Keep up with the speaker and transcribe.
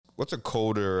What's a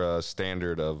colder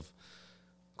standard of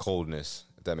coldness,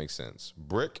 if that makes sense?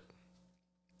 Brick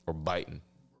or biting?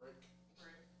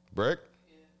 Brick?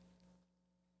 Yeah.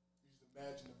 You just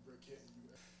imagine a brick hitting you.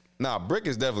 Nah, brick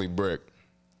is definitely brick.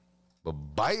 But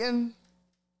biting?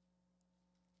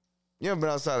 You ever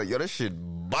been outside like, yo, this shit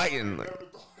biting. Like,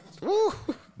 woo.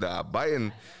 Nah,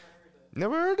 biting.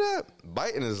 Never heard that?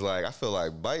 Biting is like, I feel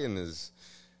like biting is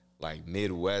like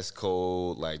Midwest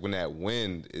cold. Like when that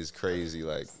wind is crazy.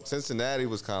 Like Cincinnati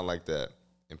was kind of like that.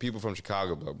 And people from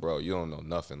Chicago, but bro, you don't know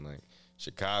nothing. Like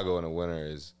Chicago in the winter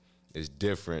is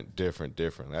different. That's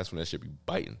when that shit be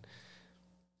biting.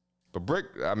 But brick,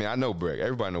 I mean, I know brick.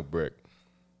 Everybody know brick.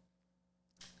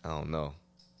 I don't know.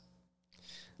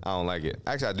 I don't like it.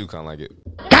 Actually, I do kind of like it.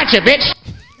 Gotcha, bitch!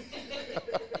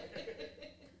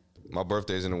 My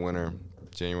birthday's in the winter,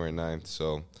 January 9th,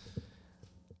 so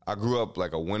I grew up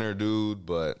like a winter dude,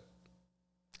 but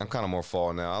I'm kind of more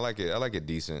fall now. I like it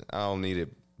decent. I don't need it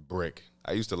brick.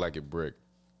 I used to like it brick.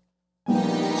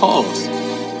 Pause.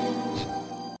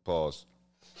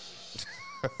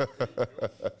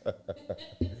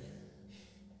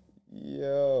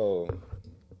 Yo.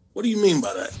 What do you mean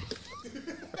by that?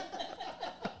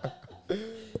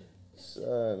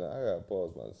 Son, I gotta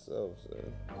pause myself,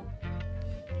 son.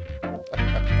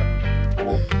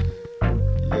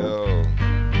 Yo,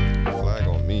 flag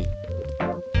on me.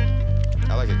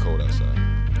 I like it cold outside.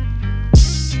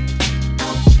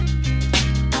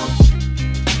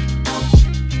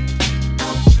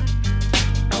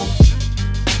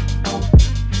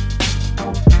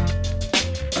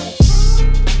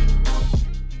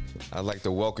 I'd like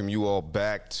to welcome you all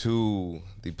back to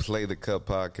the Play the Cup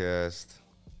podcast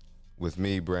with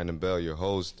me, Brandon Bell, your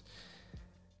host.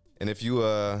 And if you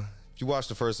watched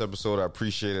the first episode, I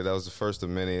appreciate it. That was the first of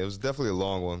many. It was definitely a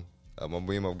long one.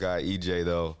 Me and my guy EJ,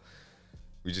 though,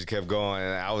 we just kept going.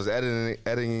 And I was editing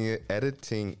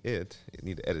it. You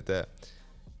need to edit that.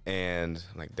 And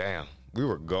I'm like, damn, we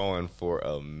were going for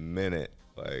a minute.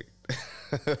 Like,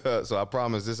 so I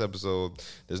promise this episode,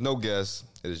 there's no guests.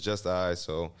 It is just I.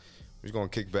 So we're just going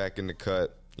to kick back in the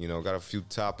cut. You know, got a few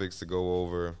topics to go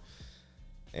over.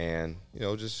 And, you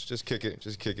know, just kick it,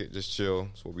 just chill.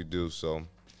 That's what we do. So,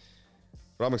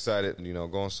 but I'm excited, you know,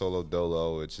 going solo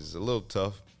dolo, which is a little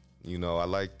tough. You know, I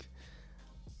like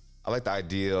the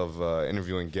idea of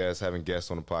interviewing guests, having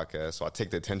guests on the podcast. So I take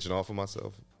the attention off of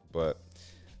myself. But,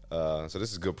 so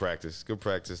this is good practice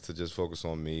to just focus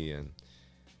on me and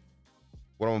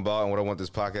what I'm about and what I want this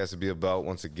podcast to be about.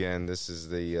 Once again, this is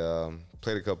the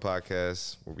Play the Cup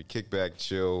podcast where we kick back,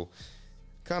 chill,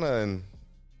 kind of.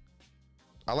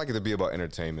 I like it to be about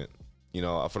entertainment. You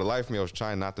know, for the life of me, I was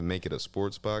trying not to make it a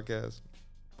sports podcast,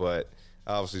 but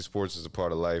obviously sports is a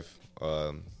part of life,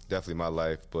 definitely my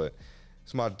life, but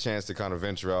it's my chance to kind of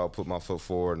venture out, put my foot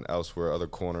forward and elsewhere, other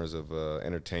corners of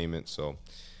entertainment. So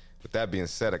with that being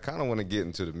said, I kind of want to get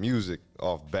into the music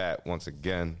off bat once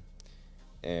again,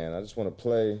 and I just want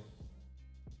to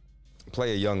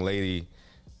play a young lady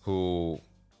who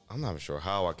I'm not sure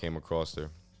how I came across her.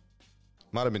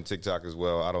 Might have been TikTok as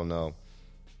well, I don't know.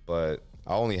 But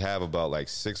I only have about like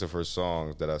 6 of her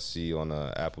songs that I see on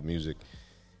Apple Music.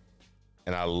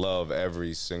 And I love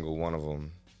every single one of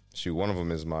them. Shoot, one of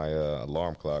them is my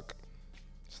alarm clock.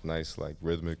 It's nice, like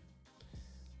rhythmic.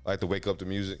 I like to wake up to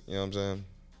music, you know what I'm saying?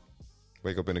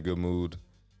 Wake up in a good mood.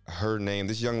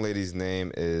 This young lady's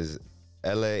name is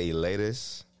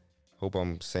BBELL. Hope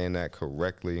I'm saying that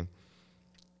correctly.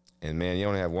 And man, you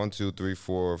only have 1, 2, 3,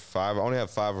 4, 5. I only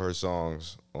have 5 of her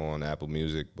songs on Apple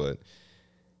Music, but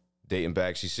dating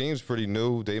back, she seems pretty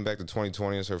new. Dating back to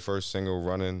 2020 is her first single,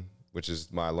 Running, which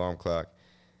is my alarm clock.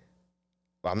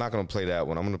 But I'm not going to play that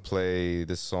one. I'm going to play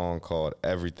this song called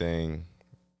Everything.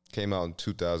 Came out in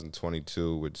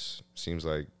 2022, which seems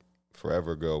like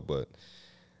forever ago, but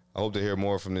I hope to hear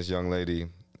more from this young lady,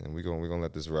 and we're gonna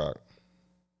let this rock.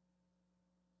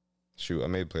 Shoot, I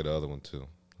may play the other one too.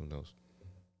 Who knows?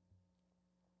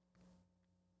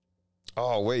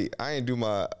 Oh wait, I ain't do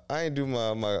my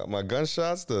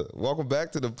gunshots. Welcome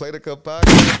back to the Play the Cup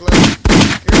podcast.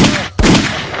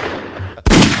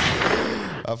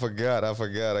 I forgot. I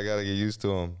gotta get used to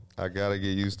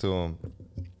them.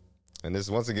 And this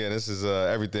is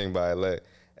Everything by LA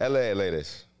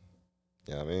Ladies.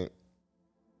 You know what I mean?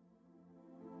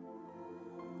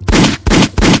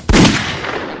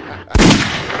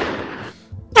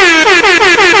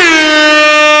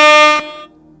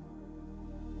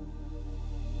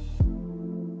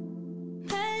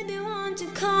 Baby, won't you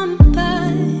come by?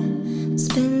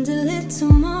 Spend a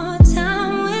little more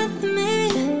time with me.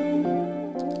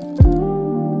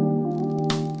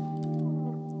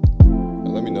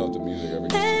 Let me know if the music ever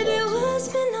gets too Baby, loud. what's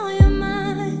been on your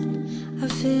mind?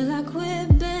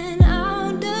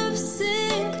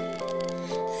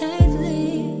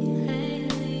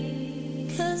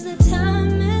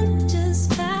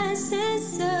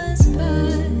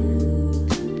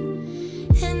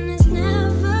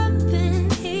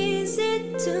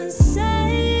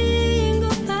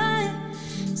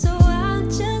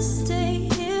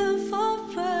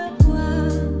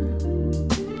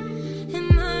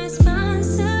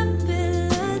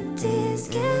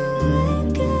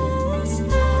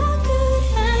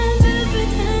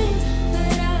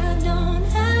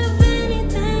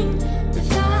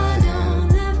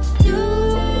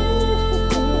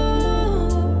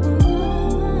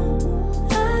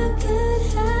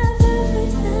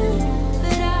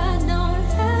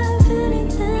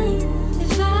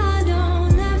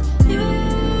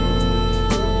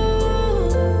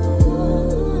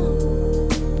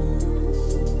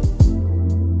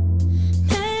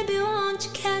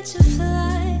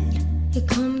 Your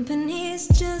company's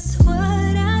just what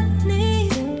I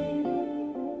need.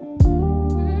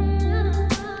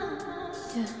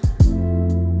 Yeah.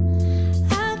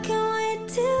 I can't wait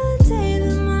till the day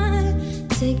that my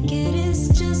ticket is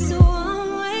just a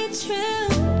one-way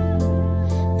trip,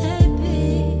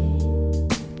 baby.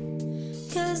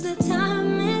 'Cause the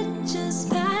time it just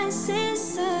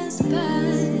passes us by.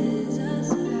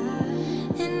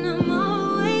 And I'm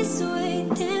always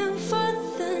waiting for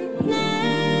the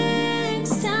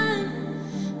next time.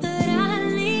 But I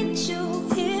need you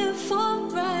here for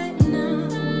right now.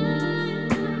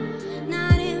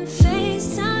 Not in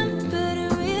FaceTime, but in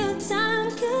real time.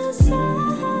 'Cause I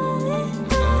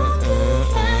could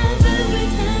have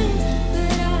everything,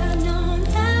 but I don't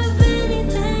have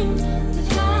anything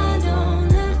if I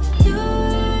don't have you.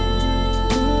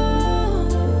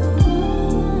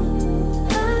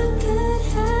 I could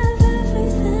have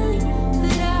everything,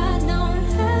 but I don't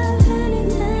have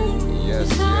anything Yes,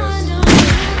 if I yes. don't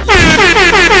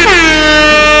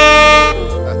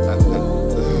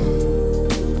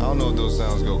I don't know if those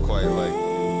sounds go quite like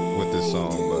with this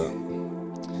song, but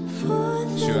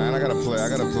shoot, and I gotta play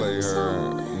her.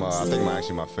 I think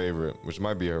my favorite, which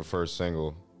might be her first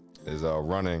single, is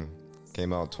 "Running."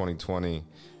 Came out 2020.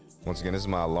 Once again, this is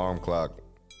my alarm clock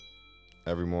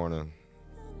every morning.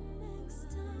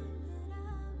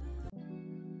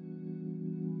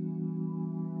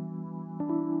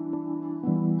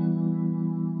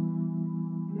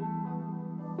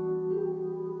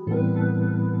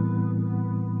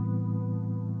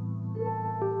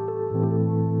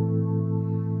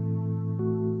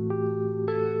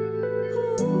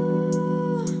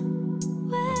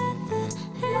 Where the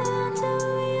hell do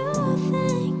you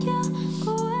think you're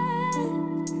going?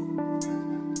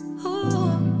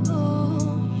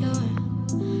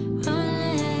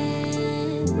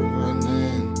 You're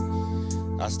running.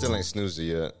 I still ain't snoozed it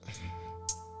yet.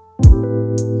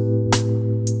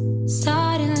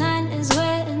 Starting line is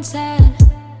wet and sad.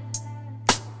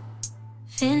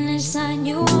 Finish line,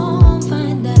 you won't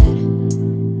find that.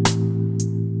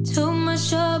 Too much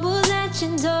trouble at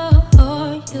your door.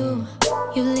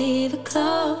 You leave it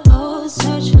closed,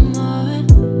 search for more.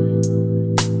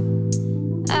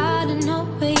 I don't know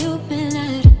where you've been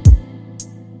at.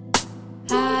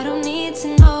 I don't need to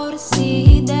know to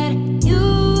see that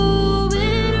you've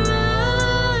been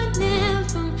running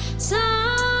from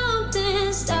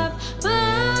something. Stop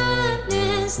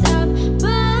running, stop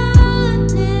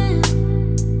running,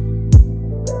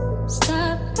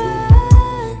 stop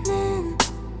running.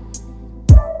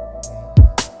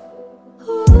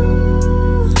 Ooh,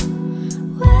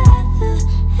 where the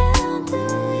hell do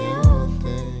you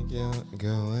Think you're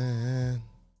going?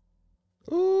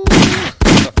 Ooh.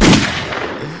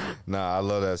 Nah, I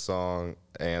love that song,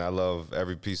 and I love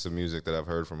every piece of music that I've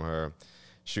heard from her.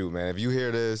 Shoot, man, if you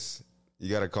hear this, you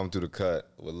got to come through the cut.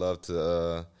 Would love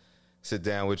to sit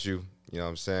down with you. You know what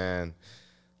I'm saying?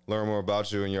 Learn more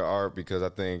about you and your art, because I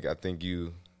think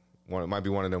you might be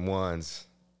one of them ones.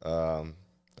 I'm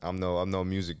no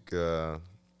music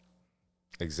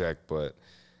exec, but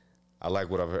I like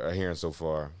what I'm hearing so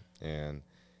far, and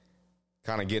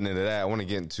kind of getting into that. I want to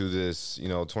get into this,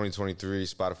 2023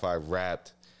 Spotify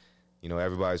Wrapped.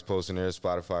 Everybody's posting their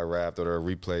Spotify Wrapped or their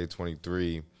Replay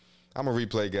 23. I'm a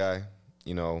Replay guy.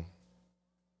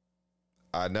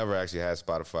 I never actually had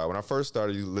Spotify. When I first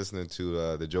started listening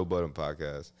to the Joe Budden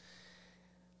podcast,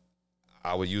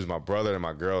 I would use my brother and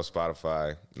my girl's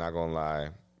Spotify, not going to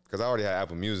lie, because I already had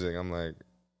Apple Music. I'm like,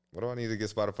 what do I need to get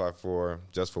Spotify for?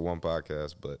 Just for one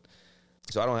podcast.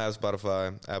 So I don't have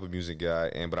Spotify, Apple Music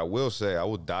guy. But I will say, I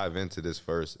will dive into this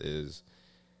first, is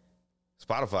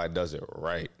Spotify does it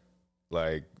right.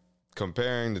 Like,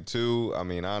 comparing the two, I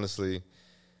mean, honestly,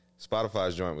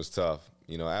 Spotify's joint was tough.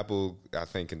 Apple, I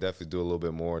think, can definitely do a little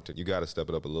bit more. You got to step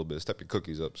it up a little bit. Step your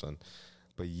cookies up, son.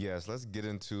 But yes, let's get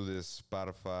into this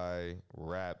Spotify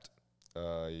Wrapped,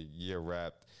 year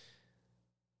Wrapped.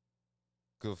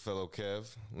 Good fellow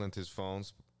Kev lent his phone,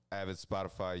 avid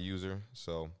Spotify user.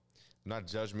 So do not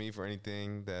judge me for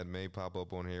anything that may pop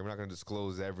up on here. We're not going to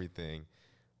disclose everything,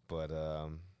 but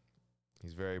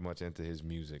he's very much into his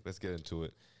music. Let's get into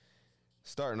it.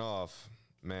 Starting off,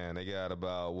 man, they got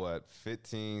about,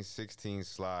 15, 16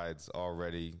 slides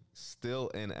already, still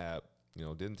in app.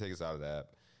 Didn't take us out of the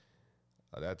app.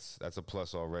 That's a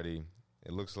plus already.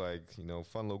 It looks like,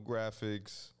 fun little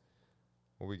graphics.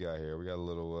 What we got here? We got a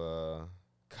little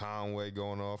Conway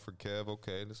going off for Kev.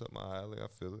 Okay, this up my alley. I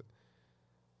feel it.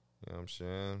 You know what I'm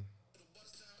saying?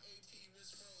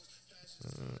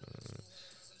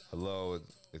 Hello,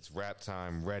 it's rap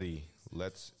time. Ready.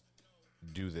 Let's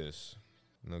do this.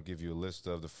 And they'll give you a list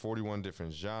of the 41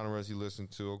 different genres you listen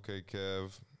to. Okay,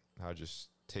 Kev, how'd your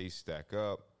taste stack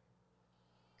up?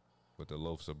 With the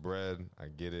loaves of bread, I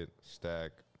get it.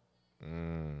 Stack.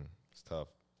 It's tough.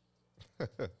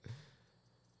 But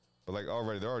like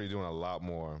already, they're already doing a lot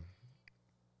more.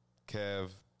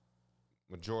 Kev,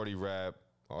 majority rap,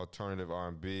 alternative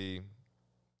R&B.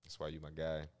 That's why you my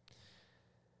guy.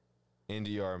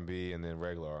 Indie R&B and then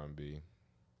regular R&B.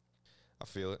 I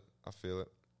feel it.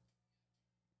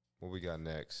 What we got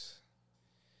next?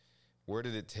 Where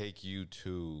did it take you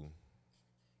to?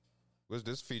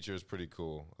 This feature is pretty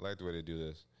cool. I like the way they do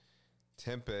this.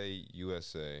 Tempe,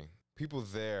 USA. People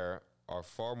there are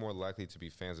far more likely to be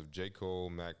fans of J. Cole,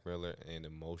 Mac Miller, and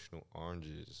Emotional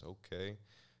Oranges. Okay.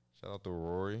 Shout out to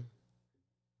Rory.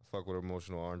 I fuck with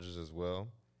Emotional Oranges as well.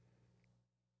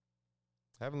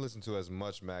 I haven't listened to as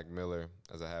much Mac Miller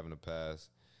as I have in the past,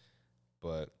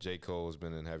 but J. Cole has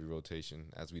been in heavy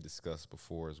rotation, as we discussed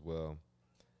before as well.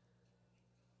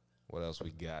 What else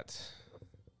we got?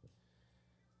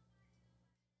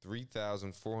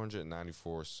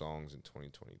 3,494 songs in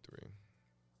 2023.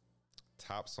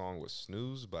 Top song was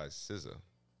Snooze by SZA.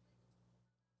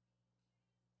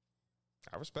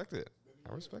 I respect it.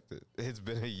 It's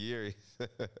been a year.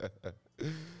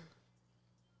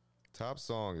 Top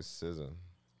song is SZA.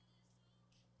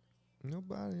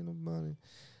 Nobody.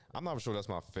 I'm not sure that's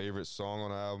my favorite song on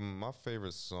the album. My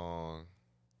favorite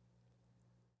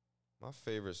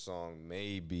song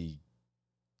may be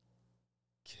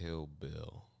Kill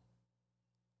Bill.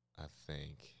 I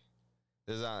think.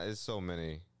 There's so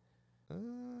many.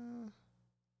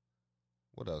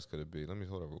 What else could it be? Let me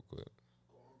hold up real quick.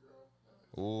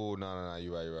 Oh, no.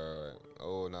 You're right.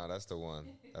 Oh, no, that's the one.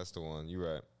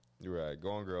 You're right.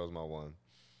 Gone Girl is my one.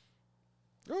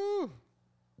 Ooh.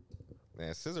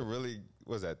 Man, SZA really,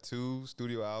 was that 2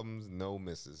 studio albums? No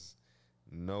misses.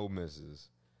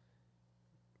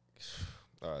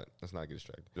 All right, let's not get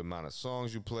distracted. The amount of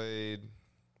songs you played,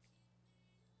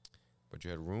 but you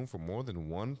had room for more than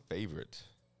one favorite.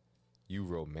 You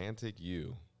romantic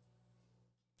you.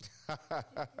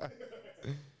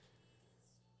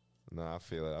 No, I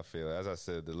feel it. As I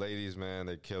said, the ladies, man,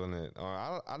 they're killing it.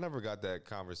 I never got that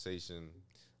conversation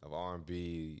of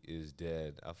R&B is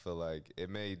dead. I feel like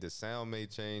the sound may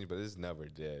change, but it's never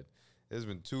dead. There's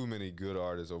been too many good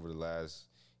artists over the last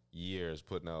years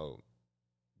putting out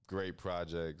great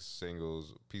projects,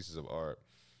 singles, pieces of art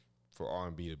for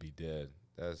R&B to be dead.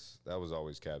 That was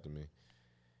always captain me.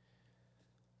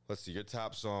 Let's see, your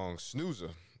top song, SZA,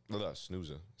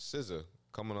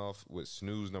 coming off with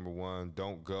Snooze #1,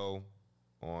 Don't Go,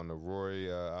 on the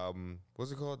Rory album.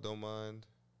 What's it called? Don't Mind?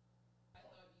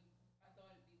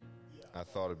 I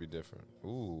thought it'd be different.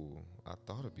 Ooh, I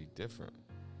thought it'd be different.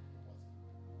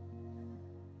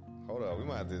 Hold up, we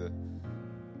might have to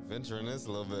venture in this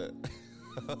a little bit.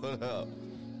 Hold up.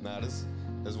 Nah, this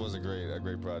was a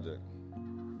great project.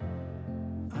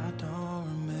 I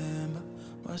don't remember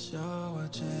what's your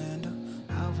agenda.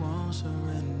 I won't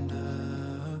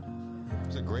surrender.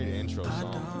 It's a great intro song. I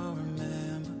don't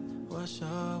remember what's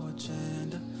your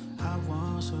agenda. I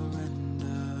won't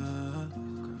surrender.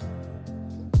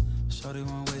 Shorty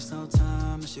won't waste no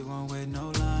time, and she won't wait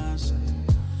no lines.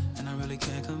 And I really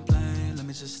can't complain. Let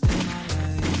me just stay in my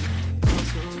lane.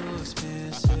 Too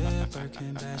expensive,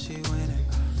 Birkin bag, she winning.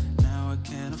 Now I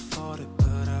can't afford it,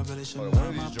 but I really should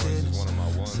mind my business.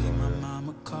 See my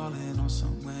mama calling on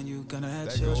some when you gonna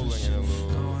have children.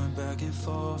 Going back and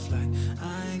forth like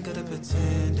I ain't good at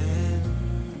pretending.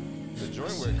 The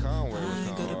joint with Conway was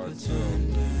kind of hard too.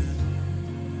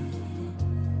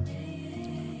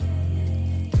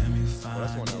 Let me find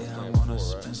that's one that was I playing wanna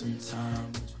before, right? spend some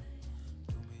time.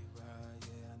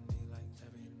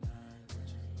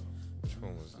 Which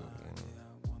one was the one?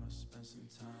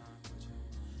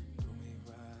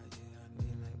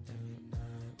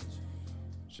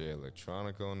 Jay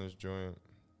Electronica on this joint.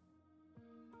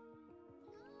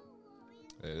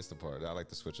 Yeah, this the part. I like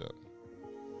to switch up.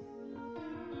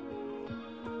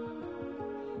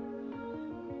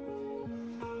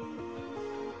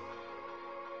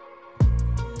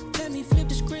 Let me flip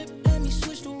the script, let me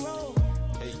switch the role.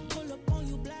 Hey. Pull up on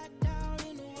you, black down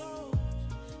in the road.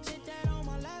 Sit that on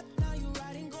my lap, now you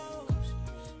riding goals.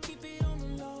 Keep it on the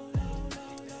low, low,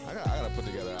 low, low. I gotta put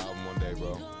together an album one day,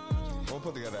 bro. I'm gonna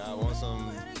put together an album on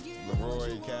some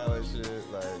Leroy Khaled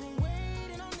shit. Like,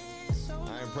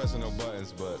 I ain't pressing no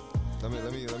buttons, but let me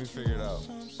figure it out.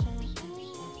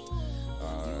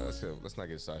 Let's not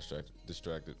get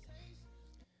distracted.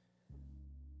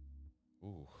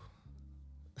 Ooh.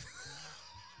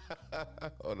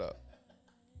 Hold up.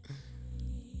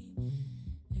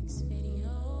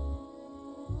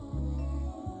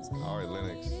 All right,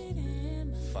 Lennox.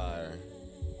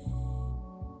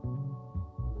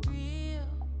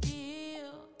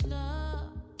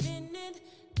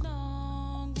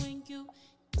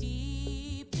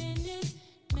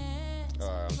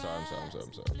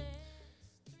 I'm sorry.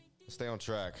 Let's stay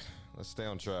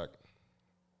on track.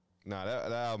 Nah,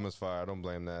 that album is fire. I don't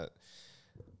blame that.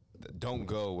 Don't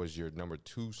Go was your number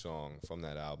 2 song from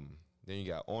that album. Then you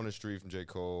got On the Street from J.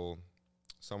 Cole,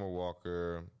 Summer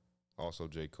Walker, also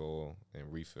J. Cole,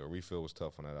 and Refill. Refill was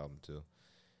tough on that album too.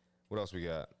 What else we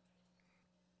got?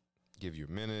 Give Your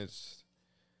Minutes.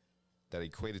 That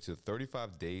equated to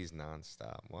 35 days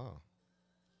nonstop. Wow.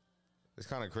 It's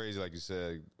kind of crazy, like you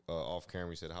said, off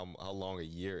camera, you said how long a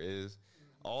year is.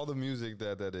 All the music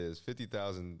that is,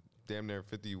 50,000, damn near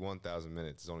 51,000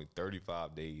 minutes, is only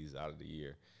 35 days out of the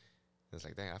year. And it's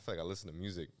like, dang, I feel like I listen to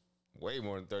music way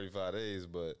more than 35 days,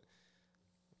 but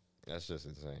that's just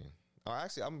insane.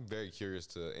 Actually, I'm very curious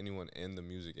to anyone in the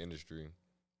music industry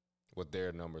what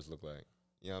their numbers look like.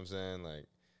 You know what I'm saying? Like,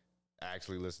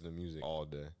 actually listen to music all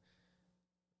day.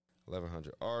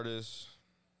 1,100 artists.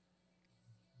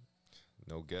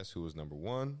 No guess who was number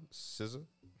 1. SZA.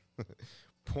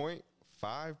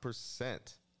 0.5%.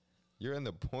 You're in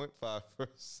the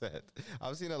 0.5%.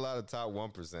 I've seen a lot of top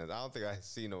 1%. I don't think I've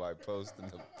seen nobody post in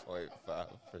the 0.5%.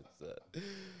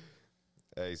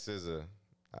 Hey, SZA,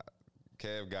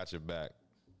 Kev got your back.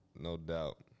 No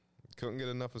doubt. Couldn't get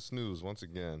enough of Snooze once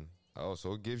again. Oh,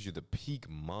 so it gives you the peak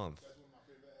month. That's one of my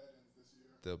favorite add-ins this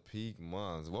year. The peak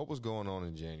month. What was going on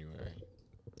in January?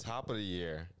 Top of the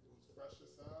year. It was fresh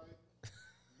aside.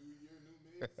 New year, new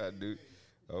me. Same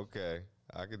thing. Okay,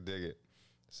 I could dig it.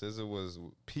 SZA was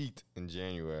peaked in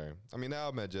January. I mean, the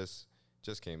album had just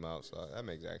came out, so that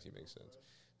actually makes sense.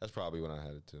 That's probably when I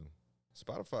had it too.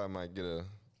 Spotify might get a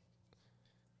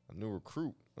new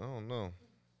recruit. I don't know.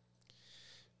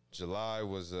 July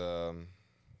was the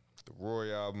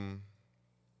Roy album.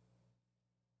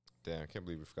 Damn, I can't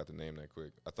believe we forgot the name that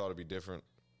quick. I thought it'd be different.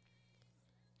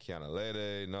 Kiana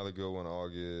Lede, another good one.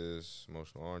 August.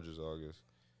 Emotional Oranges, August.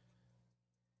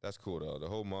 That's cool though. The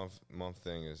whole month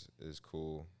thing is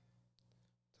cool.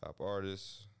 Top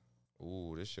artists.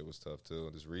 Ooh, this shit was tough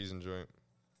too. This Reason joint.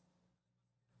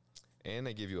 And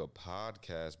they give you a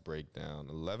podcast breakdown.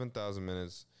 11,000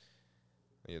 minutes.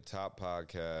 Your top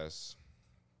podcasts.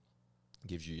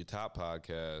 Gives you your top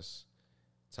podcasts.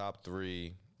 Top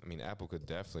 3. I mean, Apple should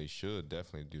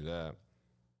definitely do that.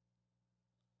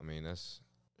 I mean,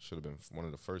 should have been one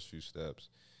of the first few steps.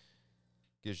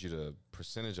 Gives you the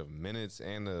percentage of minutes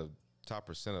and the top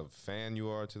percent of fan you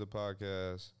are to the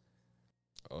podcast.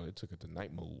 Oh, they took it to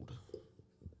night mode.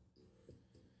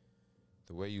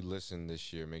 The way you listen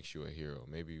this year makes you a hero.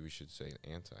 Maybe we should say an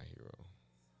anti-hero.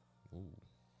 Ooh.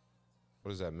 What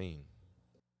does that mean?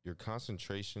 Your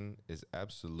concentration is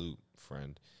absolute,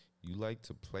 friend. You like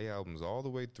to play albums all the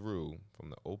way through from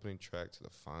the opening track to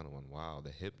the final one. Wow, the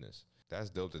hipness.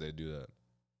 That's dope that they do that.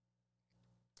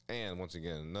 And once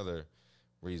again, another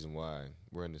reason why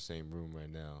we're in the same room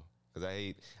right now. Because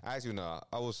I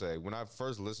will say, when I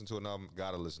first listened to an album,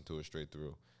 gotta listen to it straight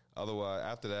through. Otherwise,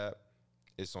 after that,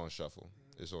 it's on shuffle.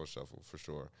 It's on shuffle for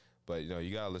sure. But,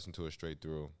 you gotta listen to it straight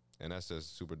through. And that's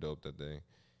just super dope that they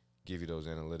give you those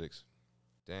analytics.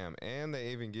 Damn, and they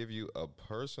even give you a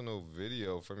personal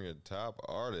video from your top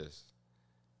artist.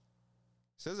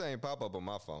 Says it ain't pop up on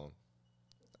my phone.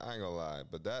 I ain't gonna lie,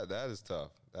 but that is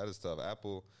tough. That is tough.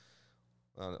 Apple,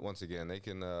 once again, they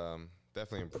can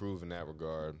definitely improve in that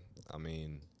regard. I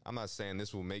mean, I'm not saying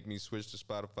this will make me switch to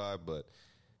Spotify, but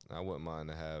I wouldn't mind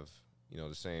to have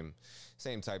the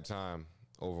same type time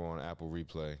over on Apple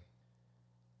Replay.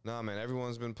 Nah, man,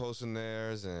 everyone's been posting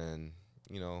theirs and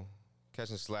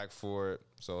catching slack for it.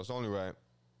 So it's only right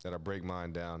that I break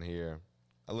mine down here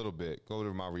a little bit. Go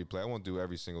to my replay. I won't do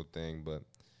every single thing, but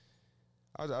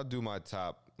I'll do my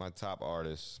top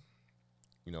artists.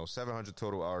 700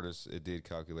 total artists it did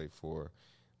calculate for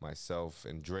myself.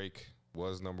 And Drake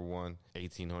was number 1,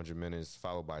 1,800 minutes,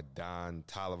 followed by Don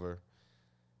Toliver.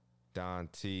 Don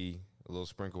T, a little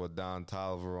sprinkle of Don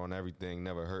Toliver on everything,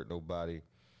 never hurt nobody.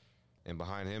 And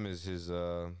behind him is his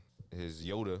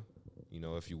Yoda,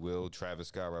 if you will. Travis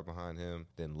Scott right behind him.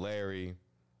 Then Larry.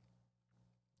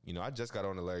 I just got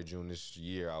on to Larry June this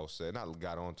year, I would say. Not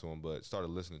got on to him, but started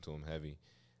listening to him heavy.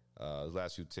 His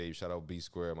last few tapes, shout out B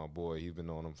Square, my boy. He's been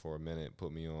on him for a minute,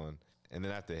 put me on. And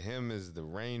then after him is the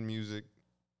Rain music.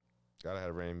 Gotta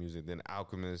have Rain music. Then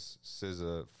Alchemist,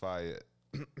 SZA, Fayez,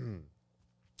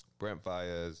 Brent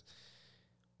Fayez,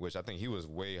 which I think he was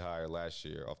way higher last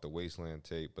year off the Wasteland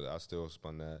tape, but I still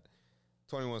spun that.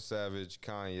 21 Savage,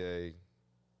 Kanye,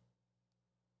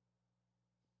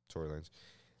 Tory Lanez,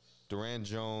 Duran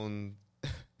Jones,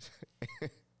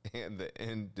 and the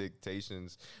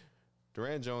Indictations.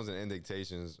 Duran Jones and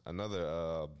Indictations,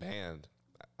 another band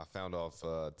I found off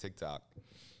TikTok.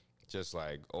 Just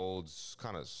like old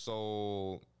kind of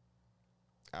soul,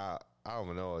 I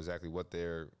don't know exactly what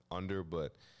they're under,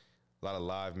 but a lot of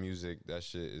live music, that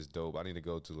shit is dope. I need to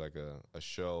go to like a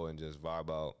show and just vibe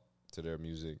out to their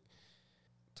music.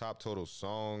 Top total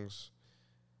songs,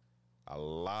 a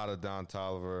lot of Don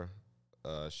Toliver.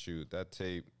 That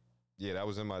tape, yeah, that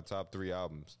was in my top 3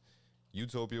 albums.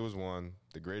 Utopia was one.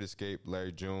 The Great Escape,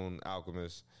 Larry June,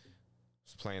 Alchemist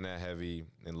was playing that heavy.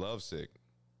 And Lovesick,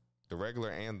 the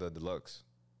regular and the deluxe,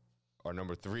 are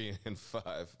number 3 and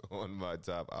 5 on my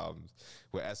top albums,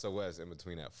 with SOS in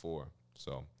between at 4.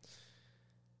 So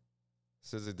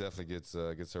SZA definitely gets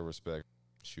her respect.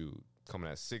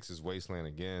 Coming at 6 is Wasteland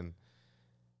again.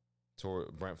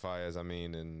 Brent Faiyaz,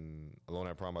 and Alone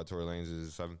at Prom by Tory Lanez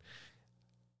is 7.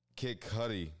 Kid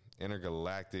Cudi,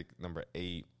 Intergalactic, number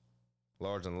 8.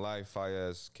 Large Than Life,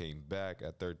 Faiyaz came back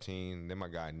at 13. Then my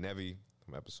guy Nevi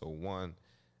from episode 1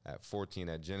 at 14.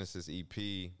 At Genesis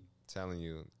EP, telling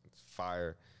you, it's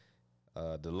fire.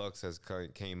 Deluxe has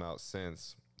came out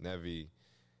since. Nevi,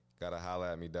 gotta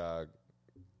holla at me, dog.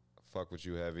 Fuck with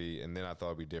you heavy. And then I thought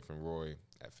it'd be different. Roy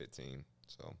at 15.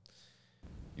 So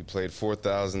you played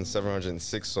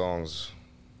 4,706 songs.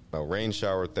 Rain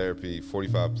Shower Therapy,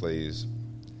 45 plays.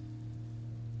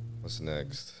 What's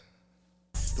next?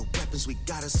 The weapons we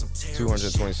got is some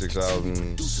 226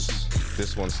 albums.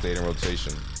 This one stayed in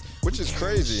rotation, which is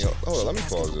crazy. Hold on, let me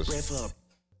pause this.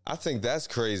 I think that's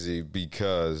crazy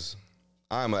because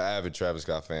I'm an avid Travis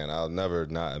Scott fan. I'll never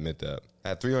not admit that.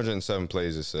 At 307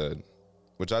 plays, it said,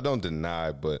 which I don't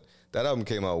deny, but that album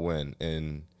came out when?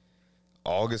 In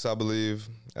August, I believe,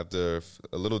 after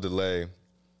a little delay.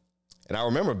 And I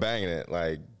remember banging it,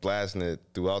 like blasting it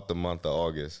throughout the month of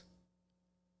August.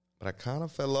 But I kind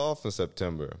of fell off in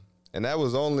September. And that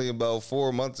was only about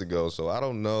 4 months ago, so I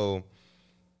don't know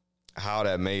how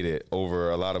that made it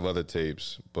over a lot of other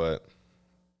tapes. But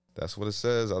that's what it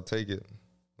says. I'll take it.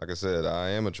 Like I said, I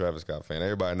am a Travis Scott fan.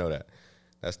 Everybody know that.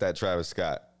 That's that Travis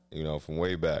Scott, from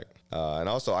way back. And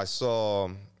also I saw,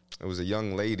 it was a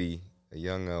young lady, a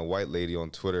young white lady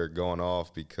on Twitter going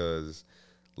off because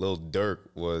Lil Durk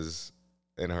was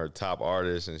in her top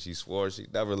artist and she swore she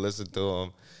never listened to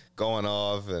him, going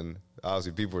off, and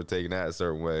obviously people were taking that a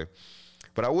certain way.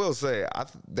 But I will say,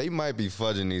 they might be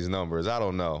fudging these numbers. I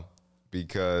don't know,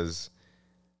 because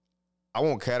I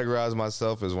won't categorize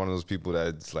myself as one of those people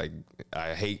that's like,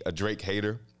 I hate a Drake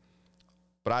hater,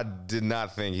 but I did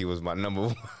not think he was my number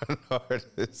 1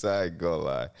 artist. I ain't gonna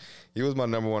lie. He was my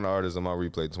number 1 artist on my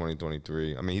Replay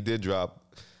 2023. He did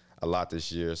drop a lot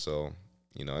this year, so,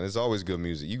 and it's always good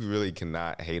music. You really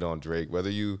cannot hate on Drake, whether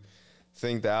you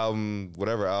think the album,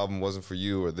 whatever album wasn't for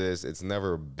you or this, it's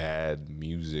never bad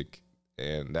music,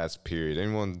 and that's period.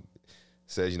 Anyone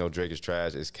says, Drake is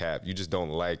trash, it's cap. You just don't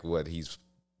like what he's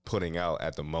putting out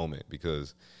at the moment,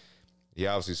 because he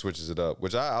obviously switches it up,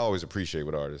 which I always appreciate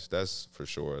with artists. That's for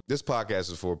sure. This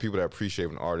podcast is for people that appreciate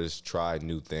when artists try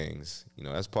new things.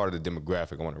 That's part of the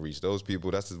demographic I want to reach. Those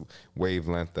people, that's the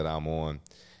wavelength that I'm on.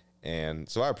 And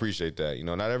so I appreciate that.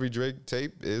 Not every Drake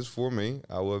tape is for me,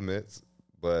 I will admit,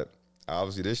 but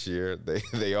obviously this year,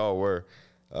 they all were.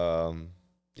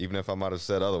 Even if I might have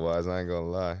said otherwise, I ain't gonna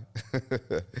lie.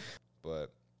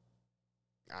 But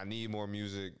I need more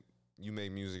music. You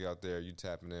make music out there, you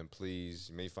tapping in, please.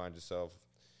 You may find yourself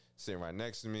sitting right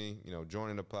next to me,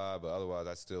 joining the pod, but otherwise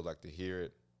I still like to hear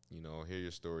it, hear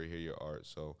your story, hear your art.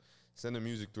 So send the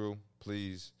music through,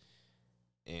 please.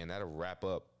 And that'll wrap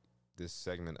up this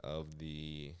segment of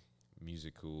the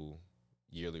musical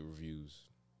yearly reviews.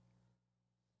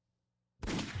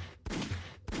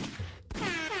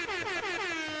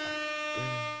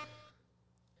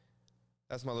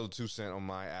 That's my little 2 cents on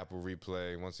my Apple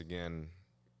Replay. Once again,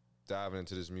 diving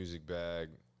into this music bag.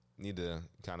 Need to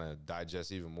kind of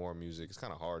digest even more music. It's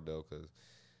kind of hard, though, because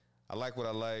I like what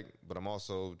I like, but I'm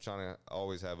also trying to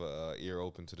always have a ear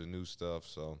open to the new stuff.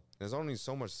 So there's only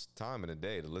so much time in a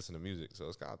day to listen to music, so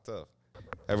it's kind of tough.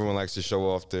 Everyone likes to show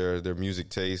off their music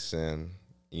tastes, and,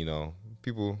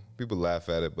 people laugh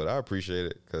at it, but I appreciate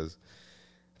it because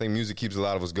I think music keeps a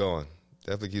lot of us going.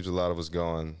 Definitely keeps a lot of us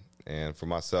going. And for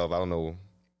myself, I don't know,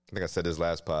 I think I said this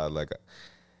last pod, like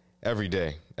every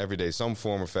day, some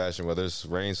form or fashion, whether it's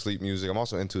rain, sleep music. I'm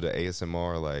also into the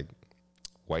ASMR, like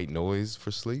white noise for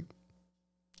sleep.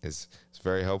 It's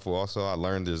very helpful. Also, I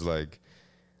learned there's like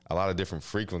a lot of different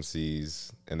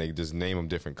frequencies, and they just name them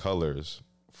different colors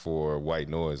for white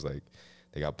noise. Like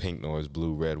they got pink noise,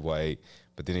 blue, red, white.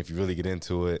 But then if you really get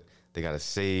into it, they got a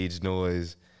sage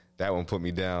noise. That one put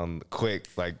me down quick,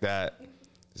 like that.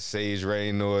 Sage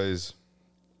rain noise.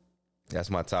 That's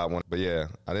my top one. But yeah,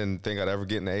 I didn't think I'd ever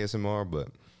get into ASMR, but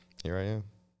here I am.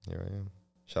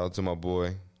 Shout out to my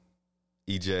boy,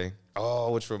 EJ.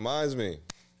 Oh, which reminds me,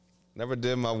 Never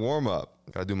did my warm up.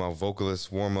 Gotta do my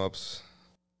vocalist warm ups.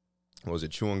 What was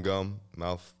it? Chewing gum,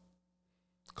 mouth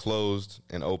closed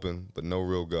and open, but no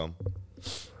real gum.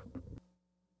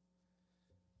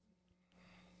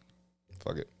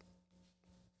 Fuck it.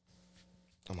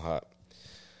 I'm hot.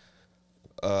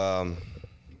 But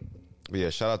yeah,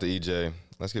 shout out to EJ.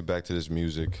 Let's get back to this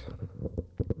music.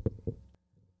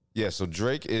 Yeah, so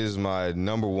Drake is my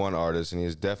number one artist, and he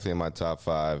is definitely in my top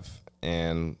 5.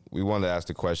 And we wanted to ask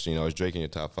the question, is Drake in your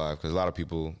top 5? Because a lot of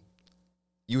people,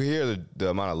 you hear the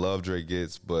amount of love Drake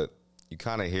gets, but you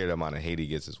kind of hear the amount of hate he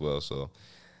gets as well. So,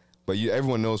 but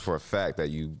everyone knows for a fact that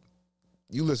you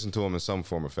listen to him in some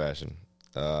form or fashion.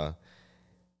 And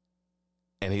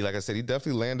he, like I said, he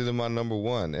definitely landed in my number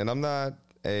 1. And I'm not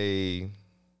I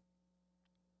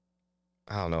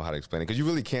don't know how to explain it, because you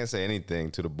really can't say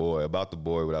anything about the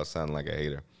boy without sounding like a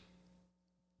hater.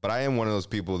 But I am one of those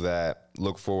people that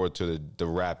look forward to the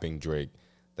rapping Drake.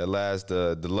 That last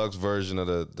deluxe version of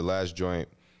the last joint,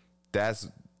 that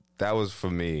was for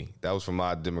me. That was for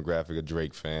my demographic of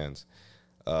Drake fans.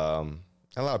 A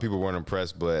lot of people weren't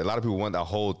impressed, but a lot of people want that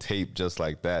whole tape just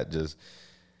like that. Just,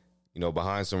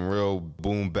 behind some real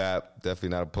boom bap. Definitely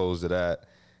not opposed to that.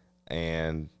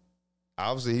 And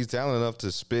obviously he's talented enough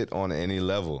to spit on any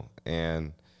level.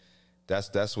 And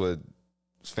that's what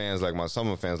some fans like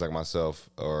myself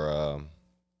are,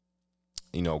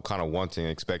 kind of wanting,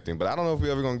 expecting. But I don't know if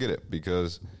we're ever going to get it,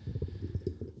 because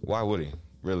why would he,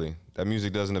 really? That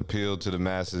music doesn't appeal to the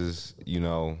masses,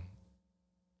 I'm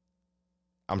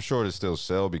sure it'll still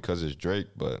sell because it's Drake,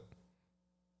 but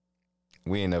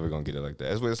we ain't never going to get it like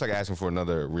that. It's like asking for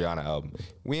another Rihanna album.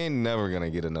 We ain't never going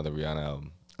to get another Rihanna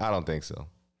album. I don't think so.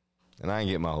 And I ain't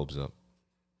getting my hopes up.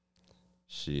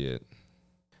 Shit.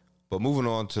 But moving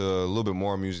on to a little bit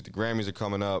more music. The Grammys are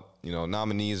coming up.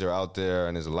 Nominees are out there,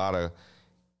 and there's a lot of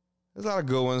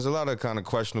good ones, a lot of kind of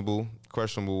questionable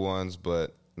ones.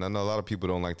 But I know a lot of people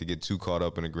don't like to get too caught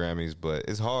up in the Grammys, but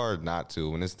it's hard not to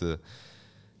when it's the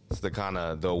kind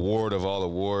of the award of all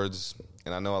awards.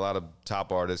 And I know a lot of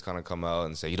top artists kind of come out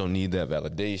and say you don't need that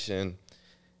validation,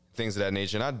 things of that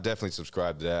nature. And I definitely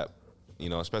subscribe to that,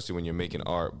 especially when you're making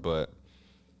art. But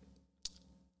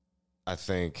I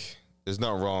think there's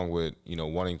nothing wrong with,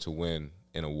 wanting to win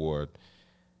an award.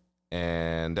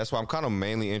 And that's why I'm kind of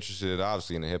mainly interested,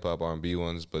 obviously, in the hip-hop R&B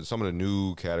ones, but some of the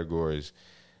new categories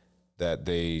that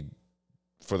they,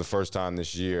 for the first time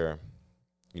this year,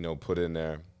 put in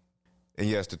there. And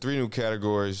yes, the 3 new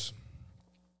categories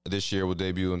this year will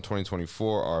debut in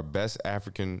 2024 are Best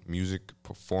African Music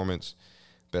Performance,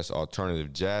 Best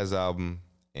Alternative Jazz Album,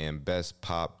 and Best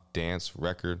Pop Dance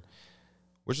Record,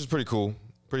 which is pretty cool.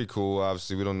 Pretty cool.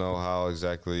 Obviously, we don't know how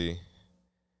exactly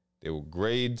they will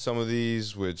grade some of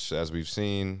these, which, as we've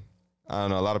seen, I don't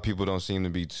know, a lot of people don't seem to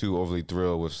be too overly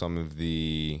thrilled with some of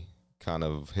the kind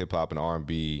of hip-hop and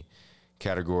R&B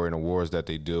category and awards that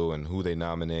they do and who they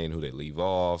nominate and who they leave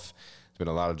off. There's been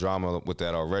a lot of drama with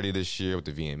that already this year with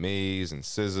the VMAs and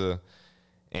SZA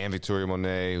and Victoria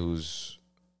Monet, who's,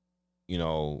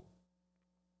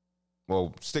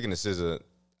 sticking to SZA,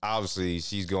 obviously,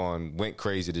 went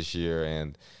crazy this year,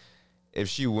 and if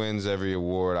she wins every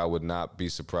award, I would not be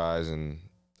surprised, and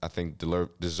I think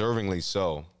deservingly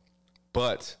so.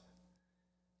 But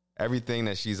everything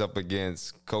that she's up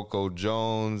against, Coco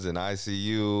Jones and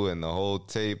ICU and the whole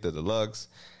tape, the deluxe,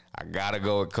 I gotta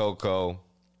go with Coco.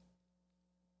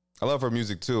 I love her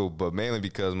music too, but mainly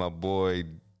because my boy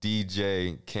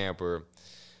DJ Camper,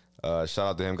 shout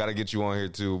out to him. Gotta get you on here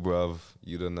too, bruv.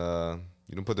 You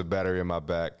done put the battery in my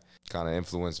back, kind of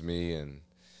influenced me and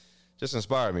just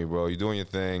inspired me, bro. You're doing your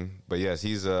thing. But yes,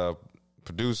 he's a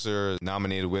producer,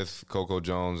 nominated with Coco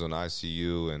Jones on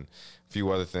ICU and a few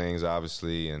other things,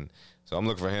 obviously. And so I'm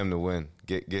looking for him to win,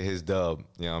 get his dub.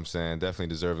 You know what I'm saying?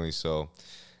 Definitely deservingly so.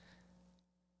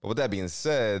 But with that being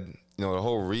said, the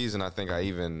whole reason I think I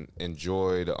even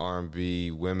enjoyed R&B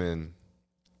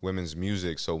women's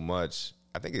music so much,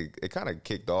 I think it kind of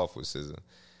kicked off with SZA.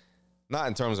 Not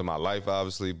in terms of my life,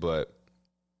 obviously, but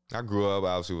I grew up,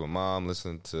 obviously, with my mom,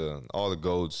 listening to all the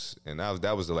GOATs, and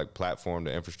that was the, platform,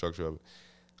 the infrastructure of it.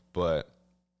 But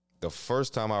the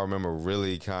first time I remember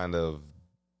really kind of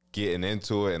getting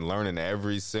into it and learning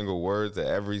every single word to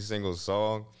every single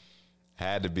song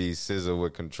had to be SZA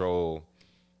with Control.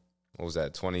 What was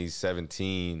that,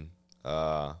 2017?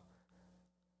 I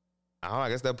don't know, I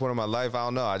guess that point in my life, I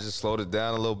don't know. I just slowed it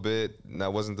down a little bit. And I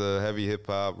wasn't the heavy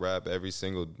hip-hop rap every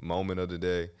single moment of the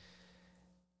day.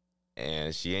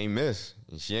 And she ain't missed.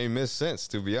 And she ain't missed since,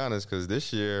 to be honest, because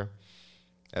this year,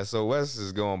 SOS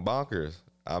is going bonkers.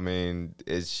 I mean,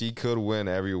 she could win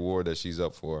every award that she's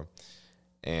up for.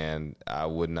 And I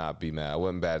would not be mad. I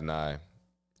wouldn't bat an eye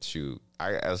shoot,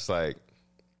 it's like,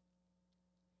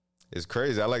 it's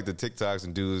crazy. I like the TikToks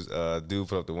and dudes. Dude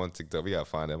put up the one TikTok. We gotta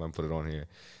find that. I'm gonna put it on here.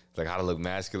 It's like how to look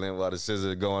masculine while the scissors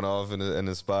are going off in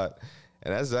the spot.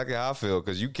 And that's exactly how I feel,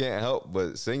 because you can't help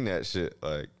but sing that shit.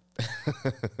 Like,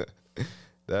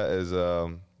 that is,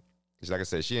 like I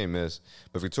said, she ain't missed.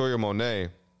 But Victoria Monet,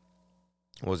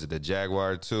 what was it, the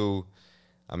Jaguar 2?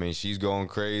 I mean, she's going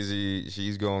crazy. She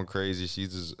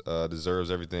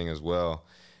deserves everything as well.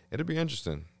 It'll be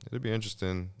interesting.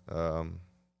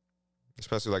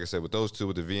 Especially, like I said, with those two,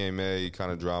 with the VMA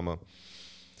kind of drama.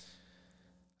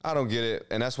 I don't get it,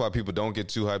 and that's why people don't get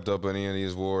too hyped up on any of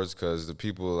these awards, because the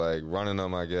people like running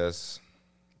them, I guess,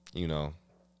 you know,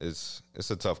 it's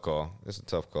a tough call.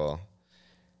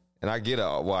 And I get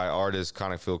why artists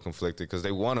kind of feel conflicted, because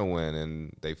they want to win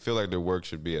and they feel like their work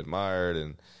should be admired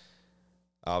and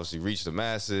obviously reach the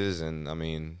masses. And I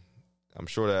mean, I'm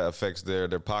sure that affects their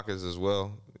pockets as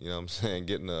well. You know what I'm saying?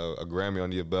 Getting a Grammy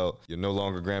under your belt, you're no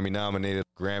longer Grammy nominated,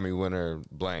 Grammy winner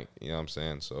blank. You know what I'm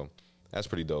saying? So that's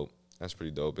pretty dope.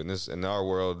 In our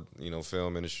world, you know,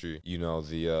 film industry, you know,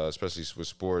 especially with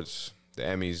sports, the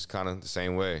Emmys kind of the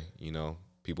same way. You know,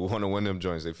 people want to win them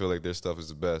joints. They feel like their stuff is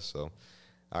the best. So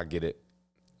I get it.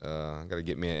 I got to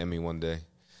get me an Emmy one day.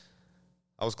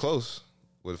 I was close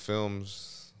with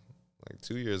films like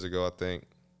 2 years ago, I think.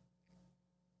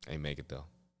 Ain't make it though.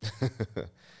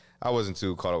 I wasn't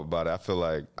too caught up about it. I feel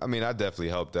like, I mean, I definitely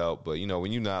helped out, but you know,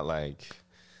 when you're not like,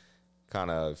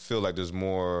 kind of feel like there's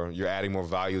more, you're adding more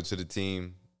value to the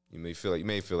team, you may feel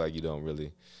like you don't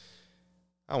really,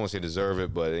 I don't want to say deserve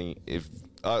it, but if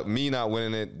me not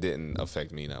winning it didn't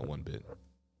affect me not one bit.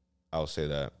 I'll say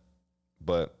that.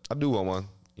 But I do want one.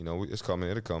 You know, it's coming.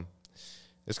 It'll come.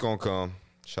 It's going to come.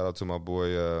 Shout out to my boy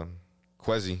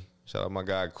Quezzy. Shout out to my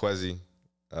guy Quezzy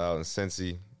out in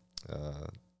Cincy.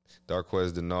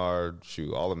 Darquez Denard,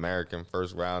 shoot, All-American,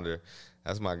 first rounder.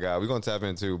 That's my guy. We're going to tap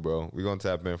in too, bro. We're going to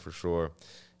tap in for sure.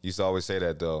 Used to always say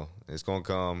that, though. It's going to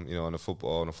come, you know, on the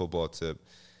football tip.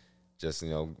 Just, you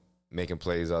know, making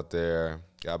plays out there.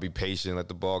 Got to be patient, let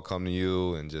the ball come to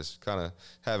you, and just kind of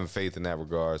having faith in that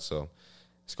regard. So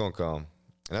it's going to come.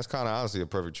 And that's kind of honestly a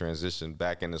perfect transition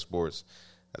back into sports.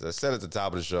 As I said at the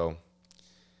top of the show,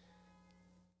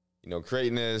 you know,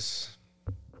 creating this,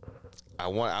 I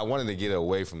wanted to get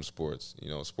away from sports. You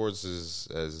know, sports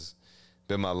has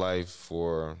been my life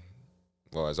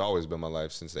has always been my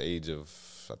life since the age of,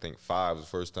 I think, 5 was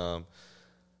the first time.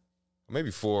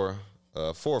 Maybe 4.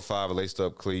 4 or 5, I laced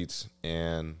up cleats.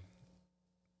 And,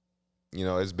 you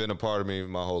know, it's been a part of me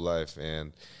my whole life.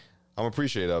 And I'm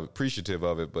appreciative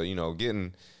of it. But, you know,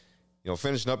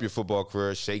 finishing up your football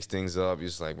career shakes things up. You're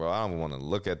just like, bro, I don't want to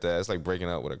look at that. It's like breaking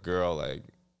up with a girl. Like,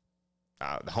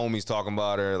 the homies talking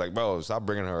about her. Like, bro, stop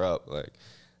bringing her up. Like,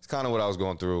 it's kind of what I was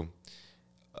going through.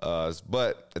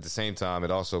 But at the same time,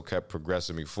 it also kept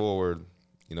progressing me forward,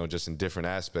 you know, just in different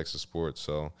aspects of sports.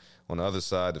 So on the other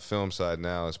side, the film side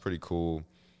now, is pretty cool.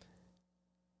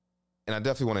 And I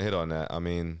definitely want to hit on that. I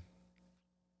mean,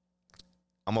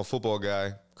 I'm a football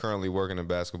guy, currently working in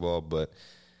basketball, but,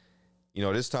 you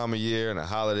know, this time of year and the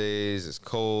holidays, it's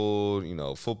cold, you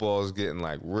know, football is getting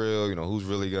like real, you know, who's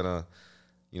really going to,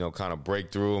 you know, kind of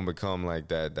break through and become like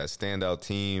that standout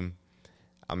team.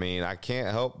 I mean, I can't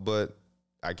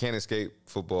escape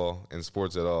football and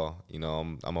sports at all. You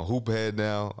know, I'm a hoop head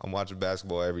now. I'm watching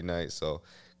basketball every night, so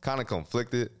kind of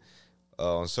conflicted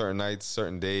on certain nights,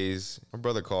 certain days. My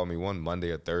brother called me one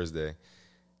Monday or Thursday. I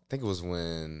think it was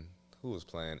who was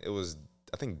playing? It was,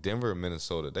 I think, Denver or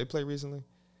Minnesota. They played recently,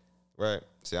 right?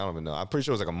 See, I don't even know. I'm pretty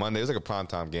sure it was like a Monday. It was like a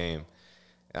primetime game,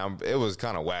 and it was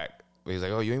kind of whack. But he's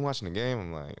like, oh, you ain't watching the game?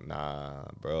 I'm like, nah,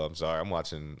 bro, I'm sorry. I'm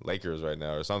watching Lakers right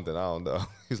now or something. I don't know.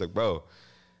 He's like, bro,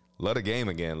 love the game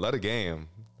again. Love the game.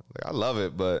 Like, I love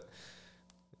it, but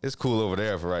it's cool over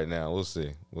there for right now. We'll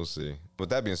see. With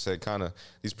that being said, kind of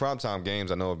these primetime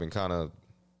games I know have been kind of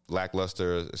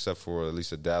lackluster, except for at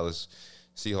least a Dallas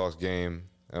Seahawks game.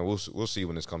 And we'll see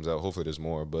when this comes out. Hopefully there's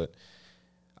more. But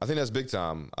I think that's big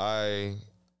time. I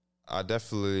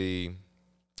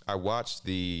watch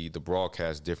the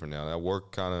broadcast different now. I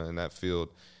work kind of in that field.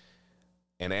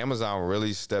 And Amazon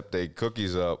really stepped their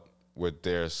cookies up with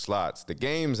their slots. The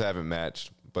games haven't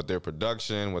matched, but their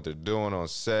production, what they're doing on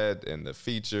set, and the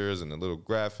features and the little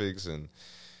graphics and,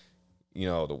 you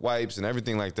know, the wipes and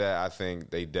everything like that, I think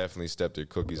they definitely stepped their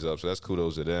cookies up. So that's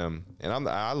kudos to them. And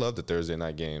I love the Thursday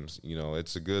night games. You know,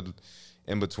 it's a good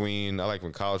in-between. I like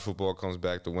when college football comes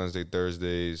back to Wednesday,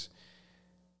 Thursdays.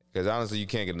 Because honestly, you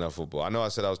can't get enough football. I know I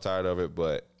said I was tired of it,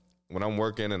 but when I'm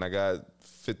working and I got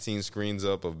 15 screens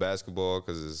up of basketball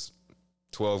because there's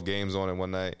 12 games on in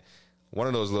one night, one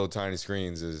of those little tiny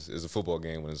screens is a football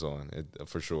game when it's on,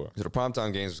 for sure. So the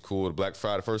primetime games was cool. The Black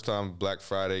Friday, first time Black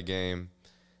Friday game,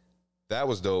 that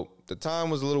was dope. The time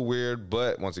was a little weird,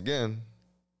 but once again,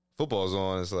 football's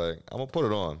on. It's like, I'm going to put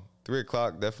it on. 3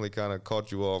 o'clock definitely kind of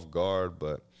caught you off guard,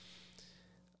 but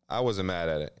I wasn't mad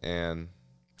at it. And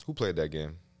who played that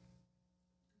game?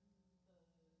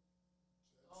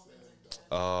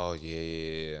 Oh,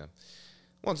 yeah.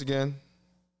 Once again,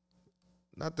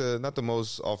 not the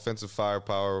most offensive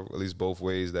firepower, at least both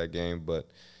ways that game, but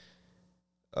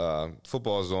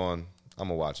football's on. I'm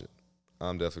going to watch it.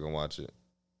 I'm definitely going to watch it.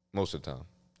 Most of the time,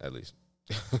 at least.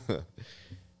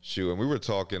 Shoot, and we were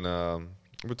talking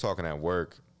at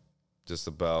work just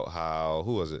about how,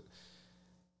 who was it?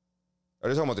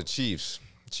 They're talking about the Chiefs.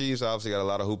 Chiefs obviously got a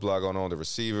lot of hoopla going on with the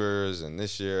receivers, and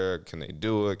this year, can they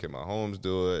do it? Can Mahomes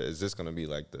do it? Is this going to be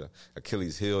like the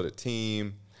Achilles heel of the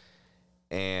team?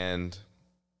 And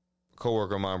a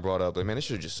coworker of mine brought up, like, man, they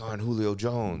should have just signed Julio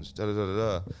Jones.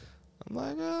 Da-da-da-da-da. I'm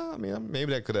like, I mean,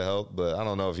 maybe that could have helped, but I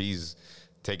don't know if he's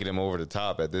taking him over the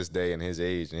top at this day in his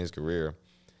age and his career.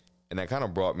 And that kind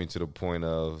of brought me to the point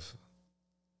of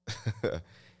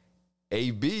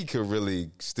AB could really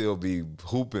still be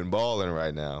hooping, balling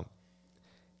right now.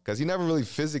 Because he never really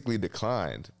physically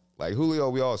declined. Like Julio,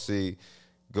 we all see,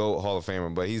 GOAT, Hall of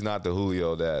Famer, but he's not the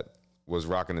Julio that was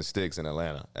rocking the sticks in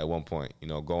Atlanta at one point,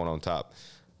 going on top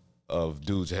of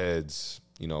dudes' heads,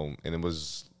 and it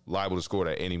was liable to score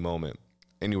at any moment,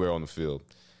 anywhere on the field.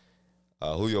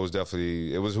 Julio was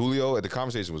definitely, it was Julio, the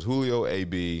conversation was Julio,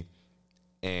 AB,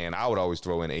 and I would always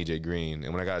throw in AJ Green.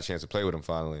 And when I got a chance to play with him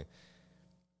finally,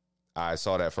 I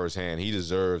saw that firsthand. He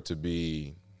deserved to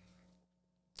be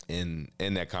in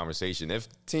that conversation. If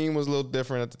the team was a little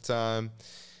different at the time,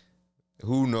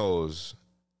 who knows?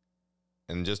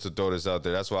 And just to throw this out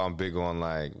there, that's why I'm big on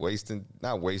like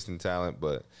not wasting talent,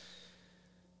 but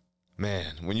man,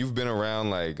 when you've been around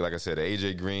like I said,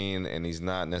 AJ Green, and he's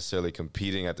not necessarily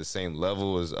competing at the same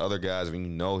level as other guys,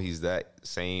 when he's that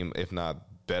same, if not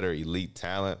better, elite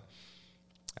talent,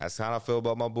 that's how I feel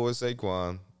about my boy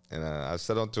Saquon. And I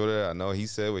said on Twitter, I know he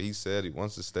said what he said, he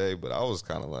wants to stay, but I was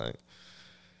kind of like,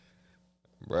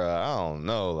 bruh, I don't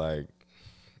know. Like,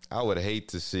 I would hate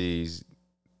to see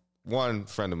one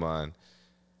friend of mine,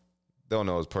 don't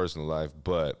know his personal life,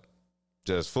 but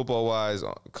just football-wise,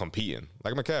 competing.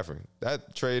 Like McCaffrey.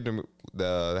 That trade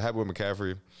that happened with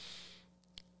McCaffrey,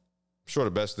 sure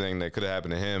the best thing that could have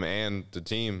happened to him and the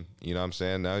team. You know what I'm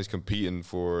saying? Now he's competing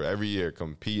for every year,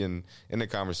 competing in the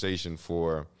conversation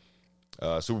for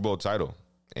Super Bowl title.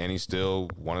 And he's still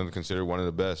considered one of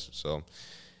the best. So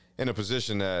in a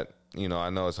position that, I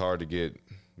know it's hard to get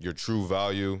your true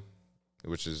value,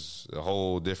 which is a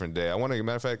whole different day. I want to,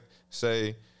 matter of fact,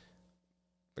 say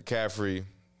McCaffrey,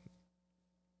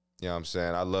 you know what I'm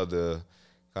saying? I'd love to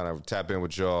kind of tap in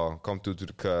with y'all, come through to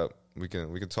the cup. We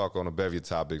can talk on a bevy of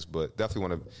topics, but definitely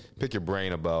want to pick your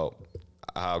brain about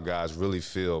how guys really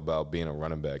feel about being a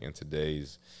running back in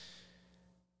today's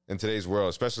world,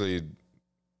 especially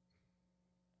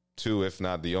two, if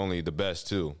not the best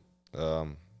two.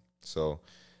 So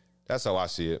that's how I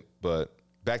see it. But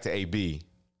back to AB.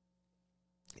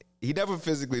 He never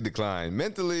physically declined.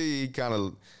 Mentally, he kind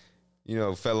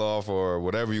of, fell off or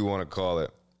whatever you want to call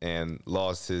it, and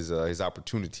lost his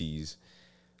opportunities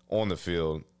on the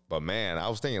field. But, man, I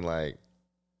was thinking, like,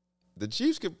 the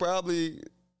Chiefs could probably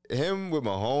 – him with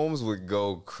Mahomes would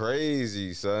go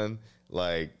crazy, son.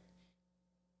 Like,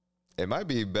 it might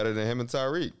be better than him and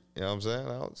Tyreek. You know what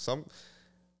I'm saying?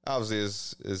 Obviously,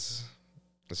 it's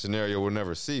a scenario we'll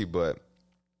never see, but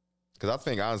 – because I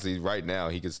think, honestly, right now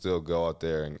he could still go out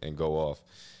there and go off.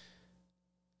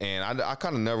 And I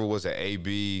kind of never was an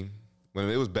AB. When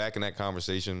it was back in that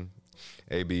conversation,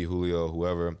 AB, Julio,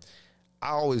 whoever,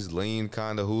 I always leaned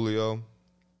kind of Julio.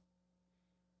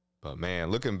 But, man,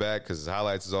 looking back, because his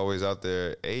highlights is always out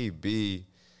there, AB,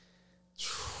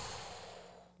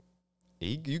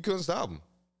 you couldn't stop him.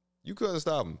 You couldn't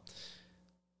stop him.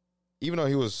 Even though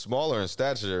he was smaller in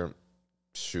stature,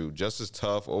 just as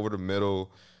tough, over the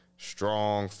middle,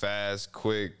 strong, fast,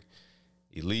 quick,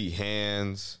 elite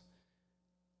hands,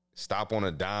 stop on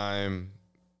a dime,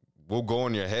 will go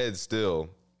on your head still.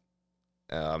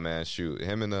 Man,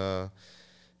 him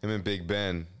and Big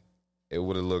Ben, it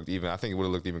would have looked even. I think it would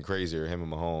have looked even crazier. Him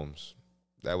and Mahomes,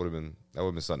 that would have been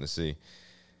something to see.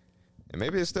 And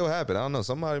maybe it still happened. I don't know.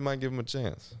 Somebody might give him a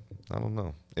chance. I don't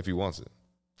know if he wants it.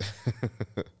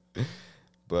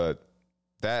 But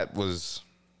that was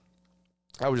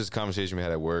just a conversation we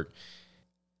had at work,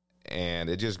 and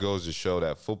it just goes to show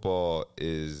that football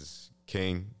is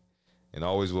king and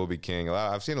always will be king.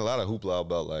 I've seen a lot of hoopla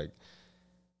about, like,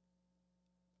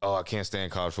 oh, I can't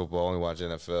stand college football, only watch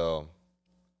NFL.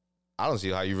 I don't see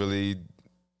how you really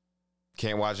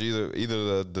can't watch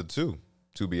either the two,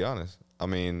 to be honest. I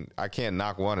mean, I can't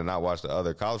knock one and not watch the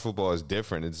other. College football is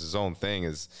different. It's its own thing.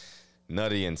 It's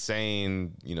nutty,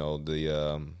 insane, you know,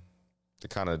 the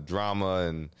kind of drama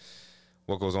and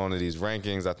what goes on in these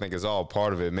rankings. I think it's all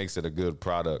part of it. It makes it a good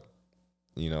product.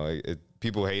 You know,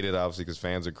 people hate it, obviously, because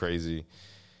fans are crazy.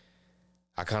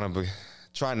 I kind of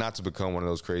try not to become one of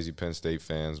those crazy Penn State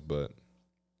fans, but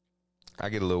I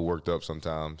get a little worked up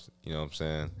sometimes. You know what I'm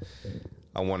saying?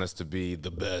 I want us to be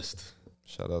the best.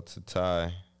 Shout out to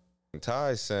Ty.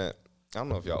 Ty sent, I don't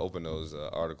know if y'all open those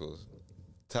articles.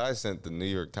 Ty sent the New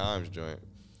York Times joint.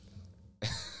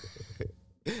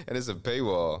 And it's a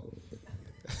paywall.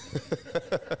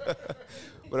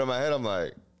 But in my head, I'm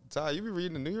like, Ty, you be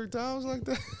reading the New York Times like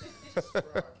that?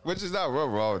 Which is not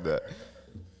wrong with that.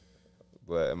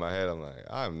 But in my head, I'm like,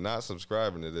 I'm not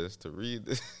subscribing to this to read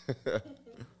this.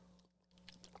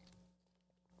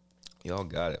 Y'all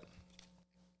got it.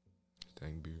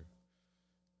 Dang beer.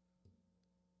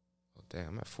 Oh, damn,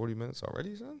 I'm at 40 minutes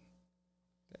already, son?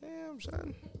 Damn,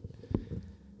 son.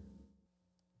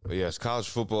 But yes, college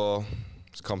football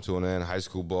has come to an end. High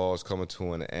school ball is coming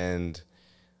to an end.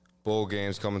 Bowl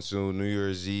games coming soon. New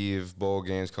Year's Eve bowl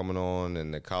games coming on,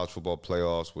 and the college football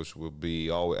playoffs, which will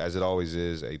be, as it always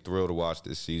is, a thrill to watch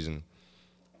this season.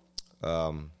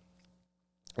 And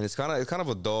it's kind of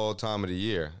a dull time of the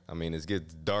year. I mean, it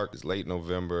gets dark. It's late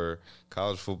November.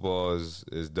 College football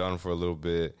is done for a little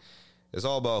bit. It's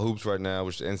all about hoops right now,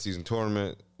 which is the end-season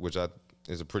tournament, which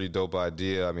is a pretty dope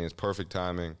idea. I mean, it's perfect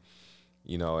timing,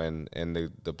 you know, and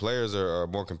the players are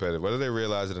more competitive. Whether they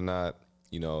realize it or not,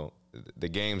 you know, the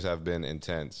games have been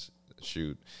intense.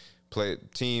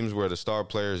 Teams where the star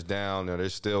player's down, they're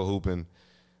still hooping.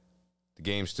 The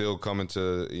game's still coming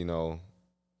to, you know,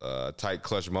 a tight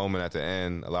clutch moment at the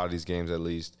end, a lot of these games at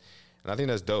least. And I think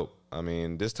that's dope. I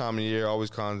mean, this time of year always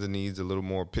kind of needs a little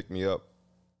more pick-me-up.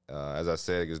 As I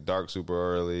said, it gets dark super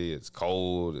early. It's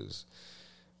cold. It's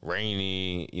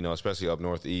rainy, you know, especially up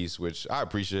northeast, which I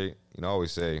appreciate. You know, I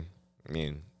always say, I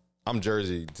mean, I'm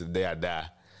Jersey to the day I die.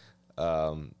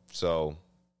 So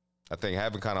I think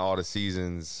having kind of all the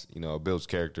seasons, you know, builds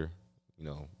character. You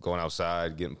know, going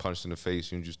outside, getting punched in the face as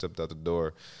soon as you stepped out the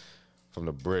door from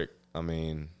the brick. I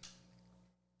mean,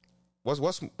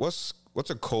 what's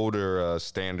a colder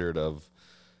standard of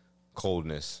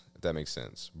coldness, if that makes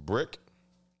sense? Brick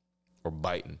or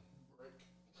biting?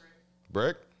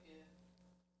 Brick? You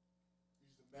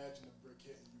just imagine a brick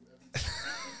hitting you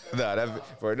every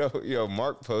time. Yo,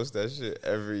 Mark posts that shit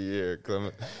every year,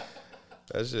 Clement.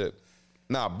 That shit.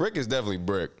 Nah, brick is definitely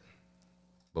brick.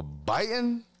 But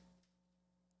biting?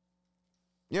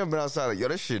 You ever been outside like, yo,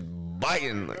 that shit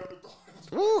biting. Like,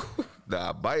 woo.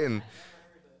 Nah, biting.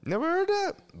 Never heard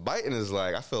that? Biting is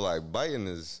like, I feel like biting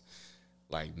is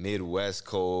like Midwest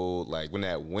cold, like when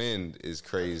that wind is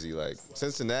crazy. Like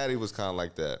Cincinnati was kind of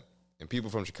like that. And people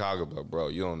from Chicago, but bro,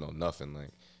 you don't know nothing.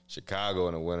 Like Chicago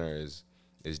in the winter is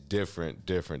different.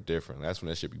 That's when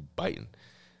that shit be biting.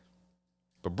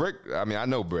 But brick, I mean, I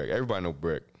know brick. Everybody know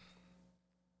brick.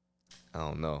 I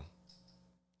don't know.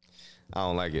 I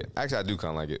don't like it. Actually, I do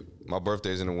kind of like it. My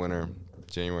birthday's in the winter,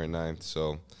 January 9th,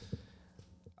 so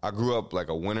I grew up like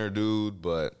a winter dude,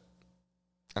 but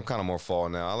I'm kind of more fall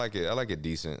now. I like it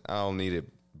decent. I don't need it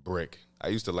brick. I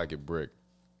used to like it brick.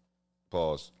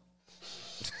 Pause.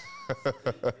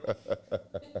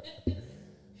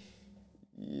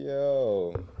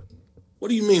 Yo. What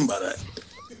do you mean by that?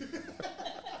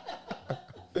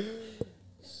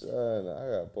 Son, I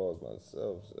gotta pause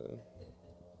myself, son.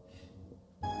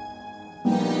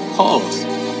 Pause.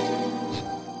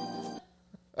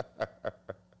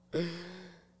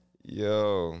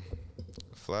 Yo,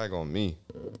 flag on me.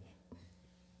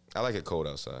 I like it cold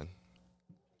outside.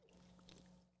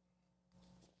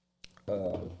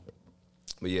 But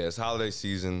yeah, it's holiday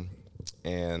season,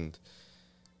 and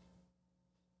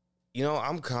you know,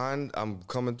 I'm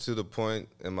coming to the point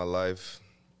in my life,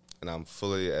 and I'm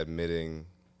fully admitting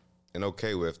and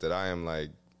okay with that I am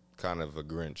like kind of a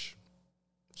Grinch,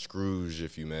 Scrooge,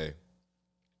 if you may.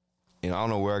 You know, I don't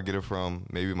know where I get it from.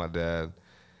 Maybe my dad,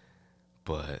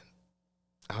 but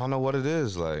I don't know what it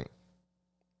is. Like,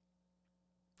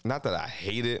 not that I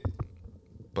hate it,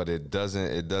 but it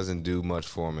doesn't do much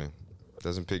for me. It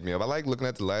doesn't pick me up. I like looking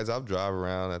at the lights. I'll drive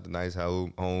around at the nice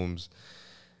homes,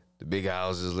 the big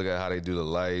houses, look at how they do the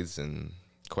lights and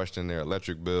question their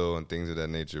electric bill and things of that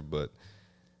nature. But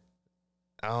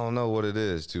I don't know what it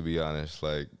is, to be honest.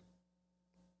 Like,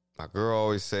 my girl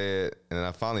always say it, and then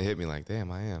I finally hit me like,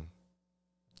 damn, I am.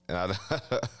 And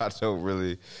I don't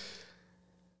really,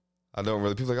 I don't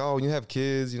really. People are like, oh, you have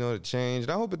kids, it changed.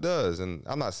 I hope it does. And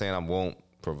I'm not saying I won't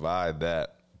provide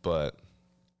that, but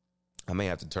I may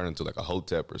have to turn into like a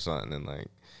hotep or something, and like,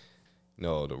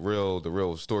 the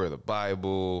real story of the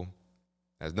Bible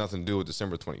has nothing to do with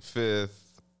December 25th.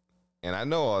 And I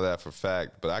know all that for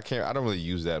fact, but I don't really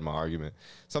use that in my argument.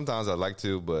 Sometimes I'd like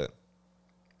to, but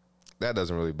that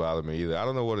doesn't really bother me either. I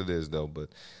don't know what it is though, but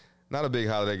not a big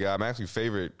holiday guy. My actually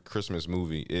favorite Christmas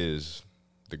movie is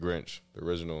The Grinch, the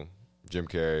original Jim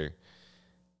Carrey.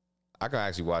 I can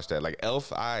actually watch that. Like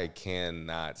Elf, I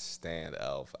cannot stand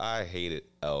Elf. I hated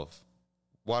Elf.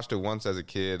 Watched it once as a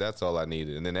kid. That's all I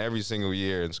needed. And then every single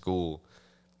year in school,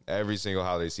 every single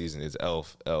holiday season, it's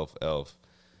Elf, Elf, Elf.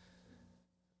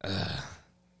 I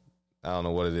don't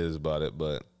know what it is about it,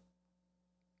 but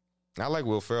I like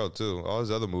Will Ferrell too. All his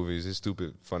other movies, his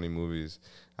stupid, funny movies,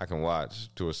 I can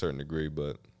watch to a certain degree,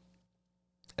 but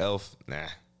Elf, nah.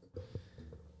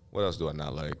 What else do I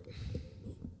not like?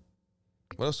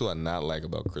 What else do I not like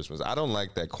about Christmas? I don't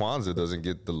like that Kwanzaa doesn't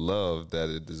get the love that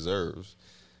it deserves.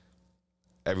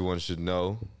 Everyone should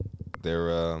know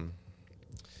their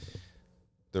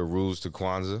rules to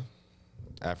Kwanzaa.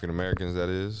 African Americans, that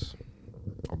is,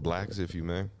 or blacks, if you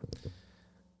may.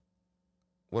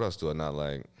 What else do I not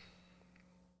like?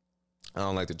 I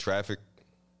don't like the traffic.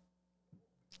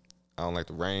 I don't like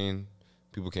the rain.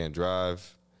 People can't drive.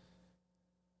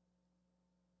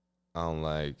 I don't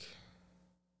like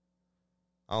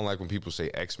when people say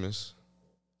Xmas.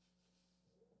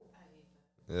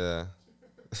 Yeah.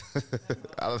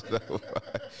 I don't know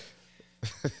why.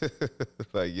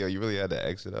 Like, yo, you really had to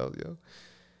exit out, yo.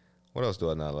 What else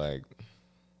do I not like?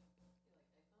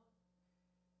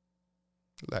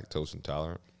 Lactose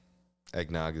intolerant.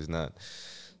 Eggnog is not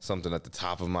something at the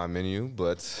top of my menu,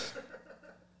 but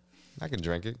I can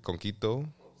drink it. Conquito.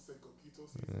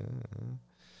 Yeah.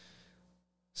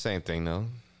 Same thing, though.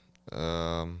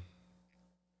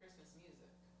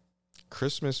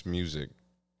 Christmas music.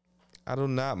 I do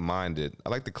not mind it. I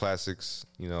like the classics,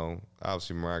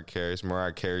 obviously Mariah Carey. It's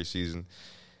Mariah Carey season.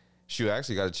 She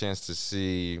actually got a chance to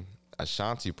see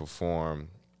Ashanti perform,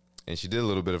 and she did a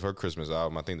little bit of her Christmas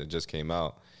album, I think, that just came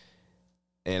out.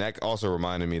 And that also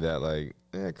reminded me that,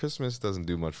 Christmas doesn't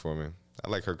do much for me. I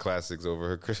like her classics over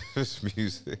her Christmas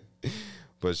music.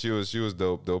 But she was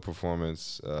dope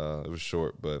performance. It was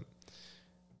short, but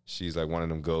she's like one of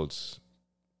them goats.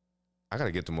 I got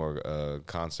to get to more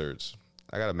concerts.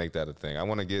 I got to make that a thing. I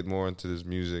want to get more into this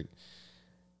music.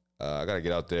 I got to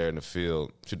get out there in the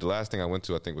field. Shoot, the last thing I went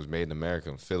to, I think, was Made in America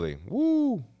in Philly.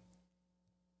 Woo!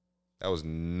 That was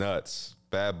nuts.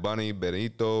 Bad Bunny,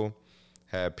 Benito,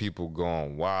 had people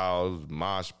going wild,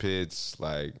 mosh pits.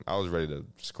 Like, I was ready to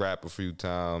scrap a few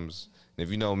times. And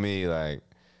if you know me, like,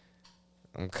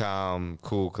 I'm calm,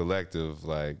 cool, collective.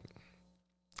 Like,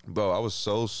 bro, I was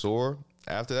so sore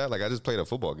after that. Like, I just played a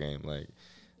football game. Like,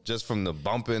 just from the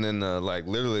bumping and the, like,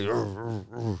 literally,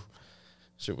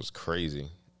 shit was crazy.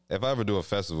 If I ever do a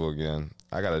festival again,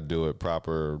 I got to do it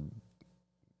proper,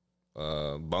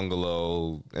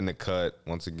 bungalow, in the cut,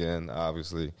 once again,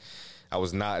 obviously. I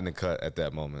was not in the cut at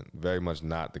that moment. Very much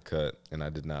not the cut, and I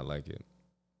did not like it.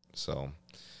 So,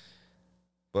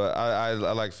 but I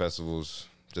like festivals.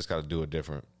 Just got to do it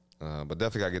different. But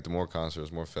definitely got to get to more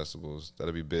concerts, more festivals.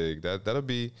 That'll be big. That'll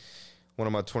be one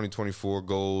of my 2024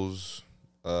 goals,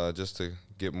 just to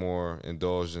get more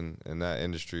indulged in that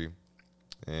industry.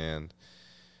 And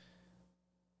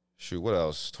shoot, what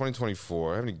else?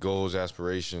 2024. I have any goals,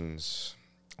 aspirations?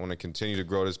 I want to continue to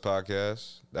grow this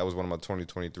podcast. That was one of my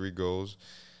 2023 goals.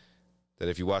 That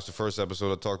if you watched the first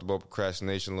episode, I talked about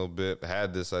procrastination a little bit. I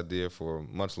had this idea for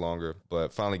much longer,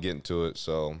 but finally getting to it.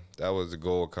 So that was the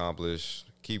goal accomplished.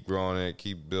 Keep growing it,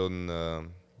 keep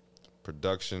building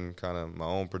production, kind of my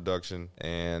own production.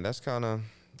 And that's kind of,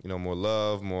 more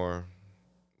love, more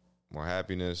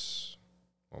happiness,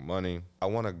 more money. I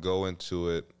want to go into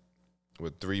it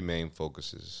with three main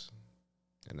focuses,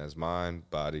 and that's mind,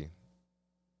 body,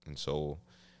 and soul.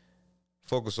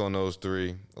 Focus on those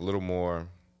three a little more.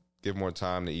 Give more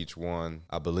time to each one.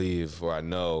 I believe, or I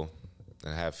know,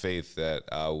 and have faith that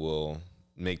I will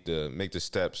make the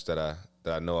steps that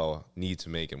I know I need to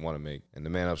make and want to make. And the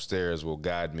man upstairs will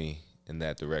guide me in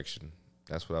that direction.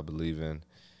 That's what I believe in.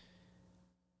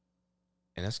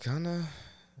 And that's kind of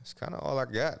all I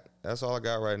got. That's all I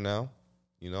got right now.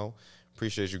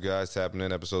 Appreciate you guys tapping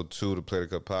in. Ep.02, the Play the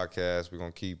Cup podcast. We're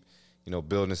going to keep,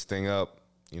 building this thing up,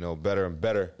 better and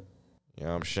better. You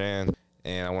know what I'm saying?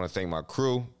 And I want to thank my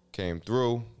crew. Came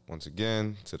through once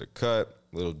again to the cut,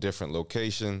 a little different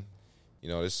location.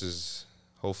 This is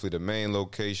hopefully the main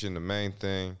location, the main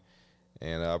thing.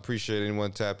 And I appreciate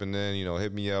anyone tapping in.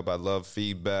 Hit me up. I love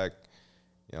feedback.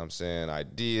 know what I'm saying,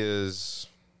 ideas,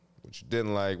 what you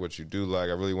didn't like, what you do like.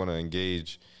 I really want to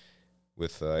engage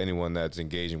with anyone that's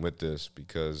engaging with this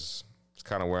because it's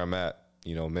kind of where I'm at,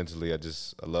 you know, mentally. I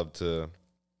love to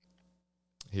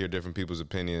hear different people's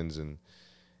opinions and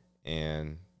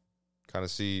kind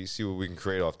of see what we can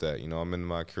create off that. You know, I'm in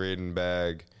my creating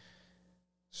bag,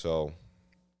 so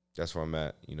that's where I'm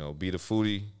at. You know, Be the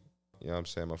Foodie, you know what I'm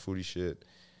saying, my foodie shit.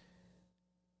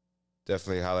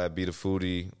 Definitely holla at Be the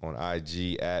Foodie on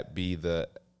IG at Be the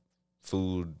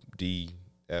Food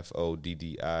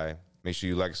DFODDI. Make sure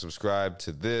you like and subscribe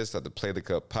to this at the Play the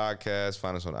Cut Podcast.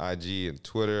 Find us on IG and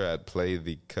Twitter at Play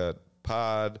the Cut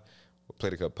Pod or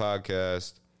Play the Cut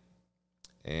Podcast.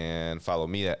 And follow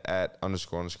me at __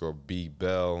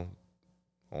 BBELL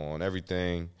on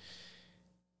everything.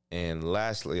 And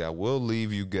lastly, I will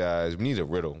leave you guys. We need a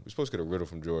riddle. We're supposed to get a riddle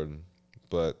from Jordan,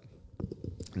 but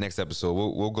next episode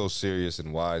we'll go serious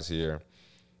and wise here,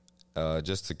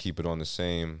 just to keep it on the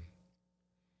same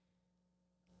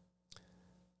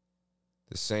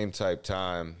type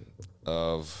time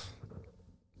of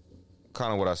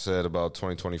kind of what I said about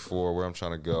 2024, where I'm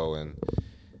trying to go. And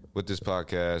with this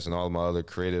podcast and all of my other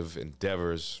creative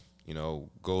endeavors, you know,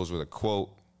 goes with a quote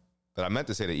that I meant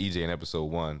to say to EJ in episode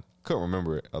 1. Couldn't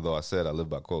remember it, although I said I live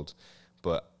by quotes.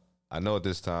 But I know at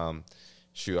this time,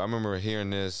 shoot, I remember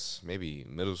hearing this maybe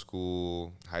middle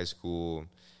school, high school,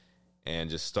 and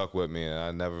just stuck with me. And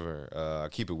I never, I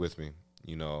keep it with me.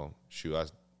 You know, shoot, I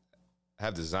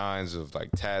have designs of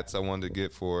like tats I wanted to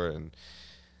get for it, and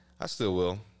I still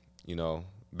will. You know,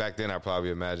 back then I probably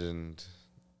imagined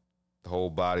the whole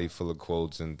body full of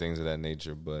quotes and things of that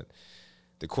nature. But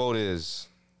the quote is,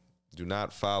 do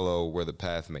not follow where the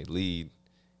path may lead.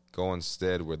 Go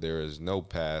instead where there is no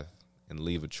path and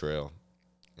leave a trail.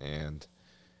 And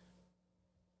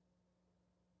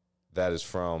that is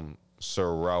from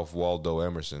Sir Ralph Waldo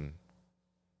Emerson,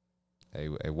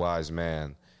 a wise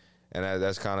man. And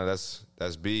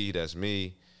that's B, that's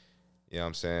me. You know what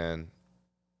I'm saying?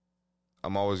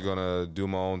 I'm always going to do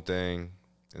my own thing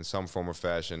in some form or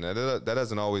fashion. That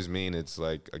doesn't always mean it's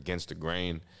like against the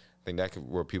grain. I think that's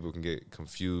where people can get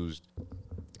confused.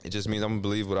 It just means I'm going to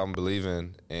believe what I'm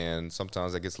believing, and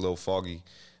sometimes that gets a little foggy,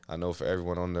 I know, for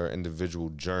everyone on their individual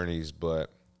journeys,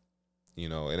 but, you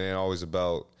know, it ain't always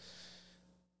about,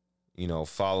 you know,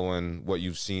 following what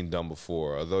you've seen done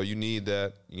before, although you need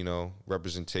that, you know,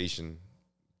 representation.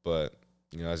 But,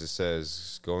 you know, as it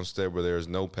says, go instead where there is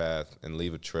no path and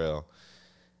leave a trail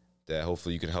that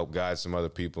hopefully you can help guide some other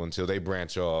people until they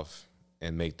branch off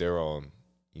and make their own,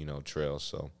 you know, trail.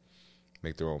 So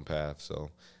make their own path.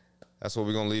 So that's what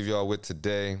we're going to leave y'all with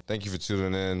today. Thank you for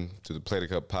tuning in to the Play the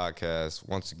Cup podcast.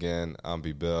 Once again, I'm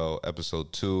BBELL,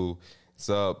 episode 2. It's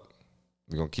up.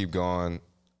 We're going to keep going.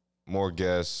 More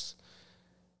guests.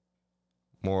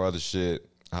 More other shit.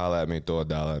 Holla at me. Throw a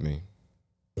dollar at me.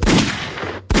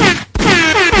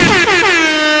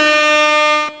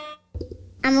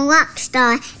 I'm a rock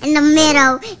star in the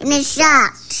middle, and it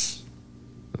sucks.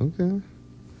 Okay.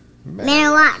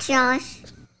 Middle rock stars.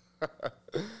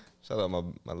 Shout out my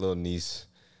little niece.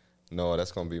 No,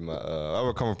 that's going to be my,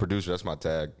 I'll become a producer. That's my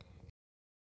tag.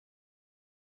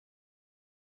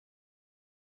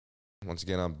 Once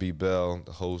again, I'm BBELL,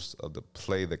 the host of the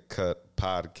Play the Cut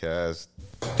podcast.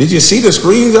 Did you see the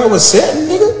screens I was setting,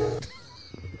 nigga?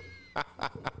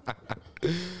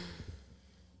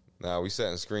 Nah, we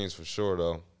setting screens for sure,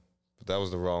 though. But that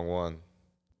was the wrong one.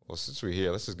 Well, since we're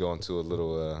here, let's just go into a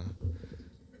little...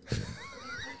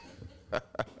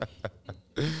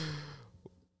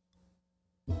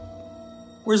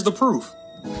 Where's the proof?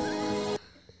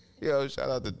 Yo, shout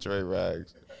out to Trey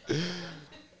Rags.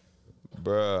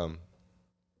 Bruh.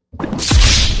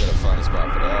 Gotta find a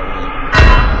spot for that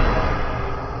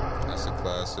one. That's a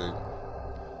classic.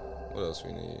 What else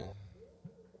we need?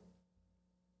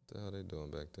 What the hell they doing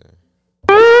back there?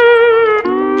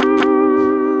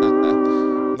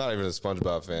 I'm not even a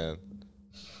SpongeBob fan.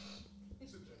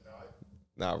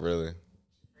 Not really.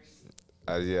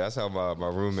 Yeah, that's how my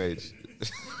roommates.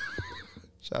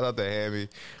 Shout out to Hammy.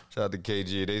 Shout out to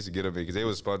KG. They used to get on me because they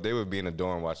would be in the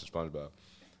dorm watching SpongeBob.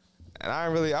 And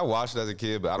I watched it as a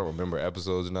kid, but I don't remember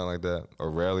episodes or nothing like that,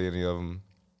 or rarely any of them.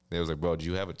 They was like, bro, do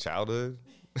you have a childhood?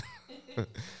 I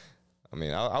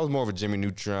mean, I was more of a Jimmy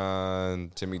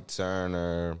Neutron, Timmy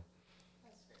Turner,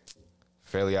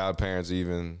 Fairly Odd Parents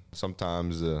even.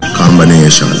 Sometimes.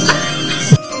 Combination.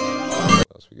 What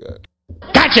else we got?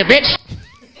 Gotcha, bitch!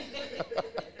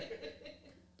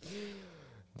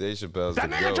 Dave Chappelle's That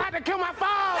nigga tried to kill my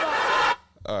father!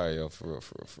 All right, yo, for real.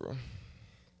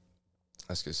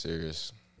 Let's get serious.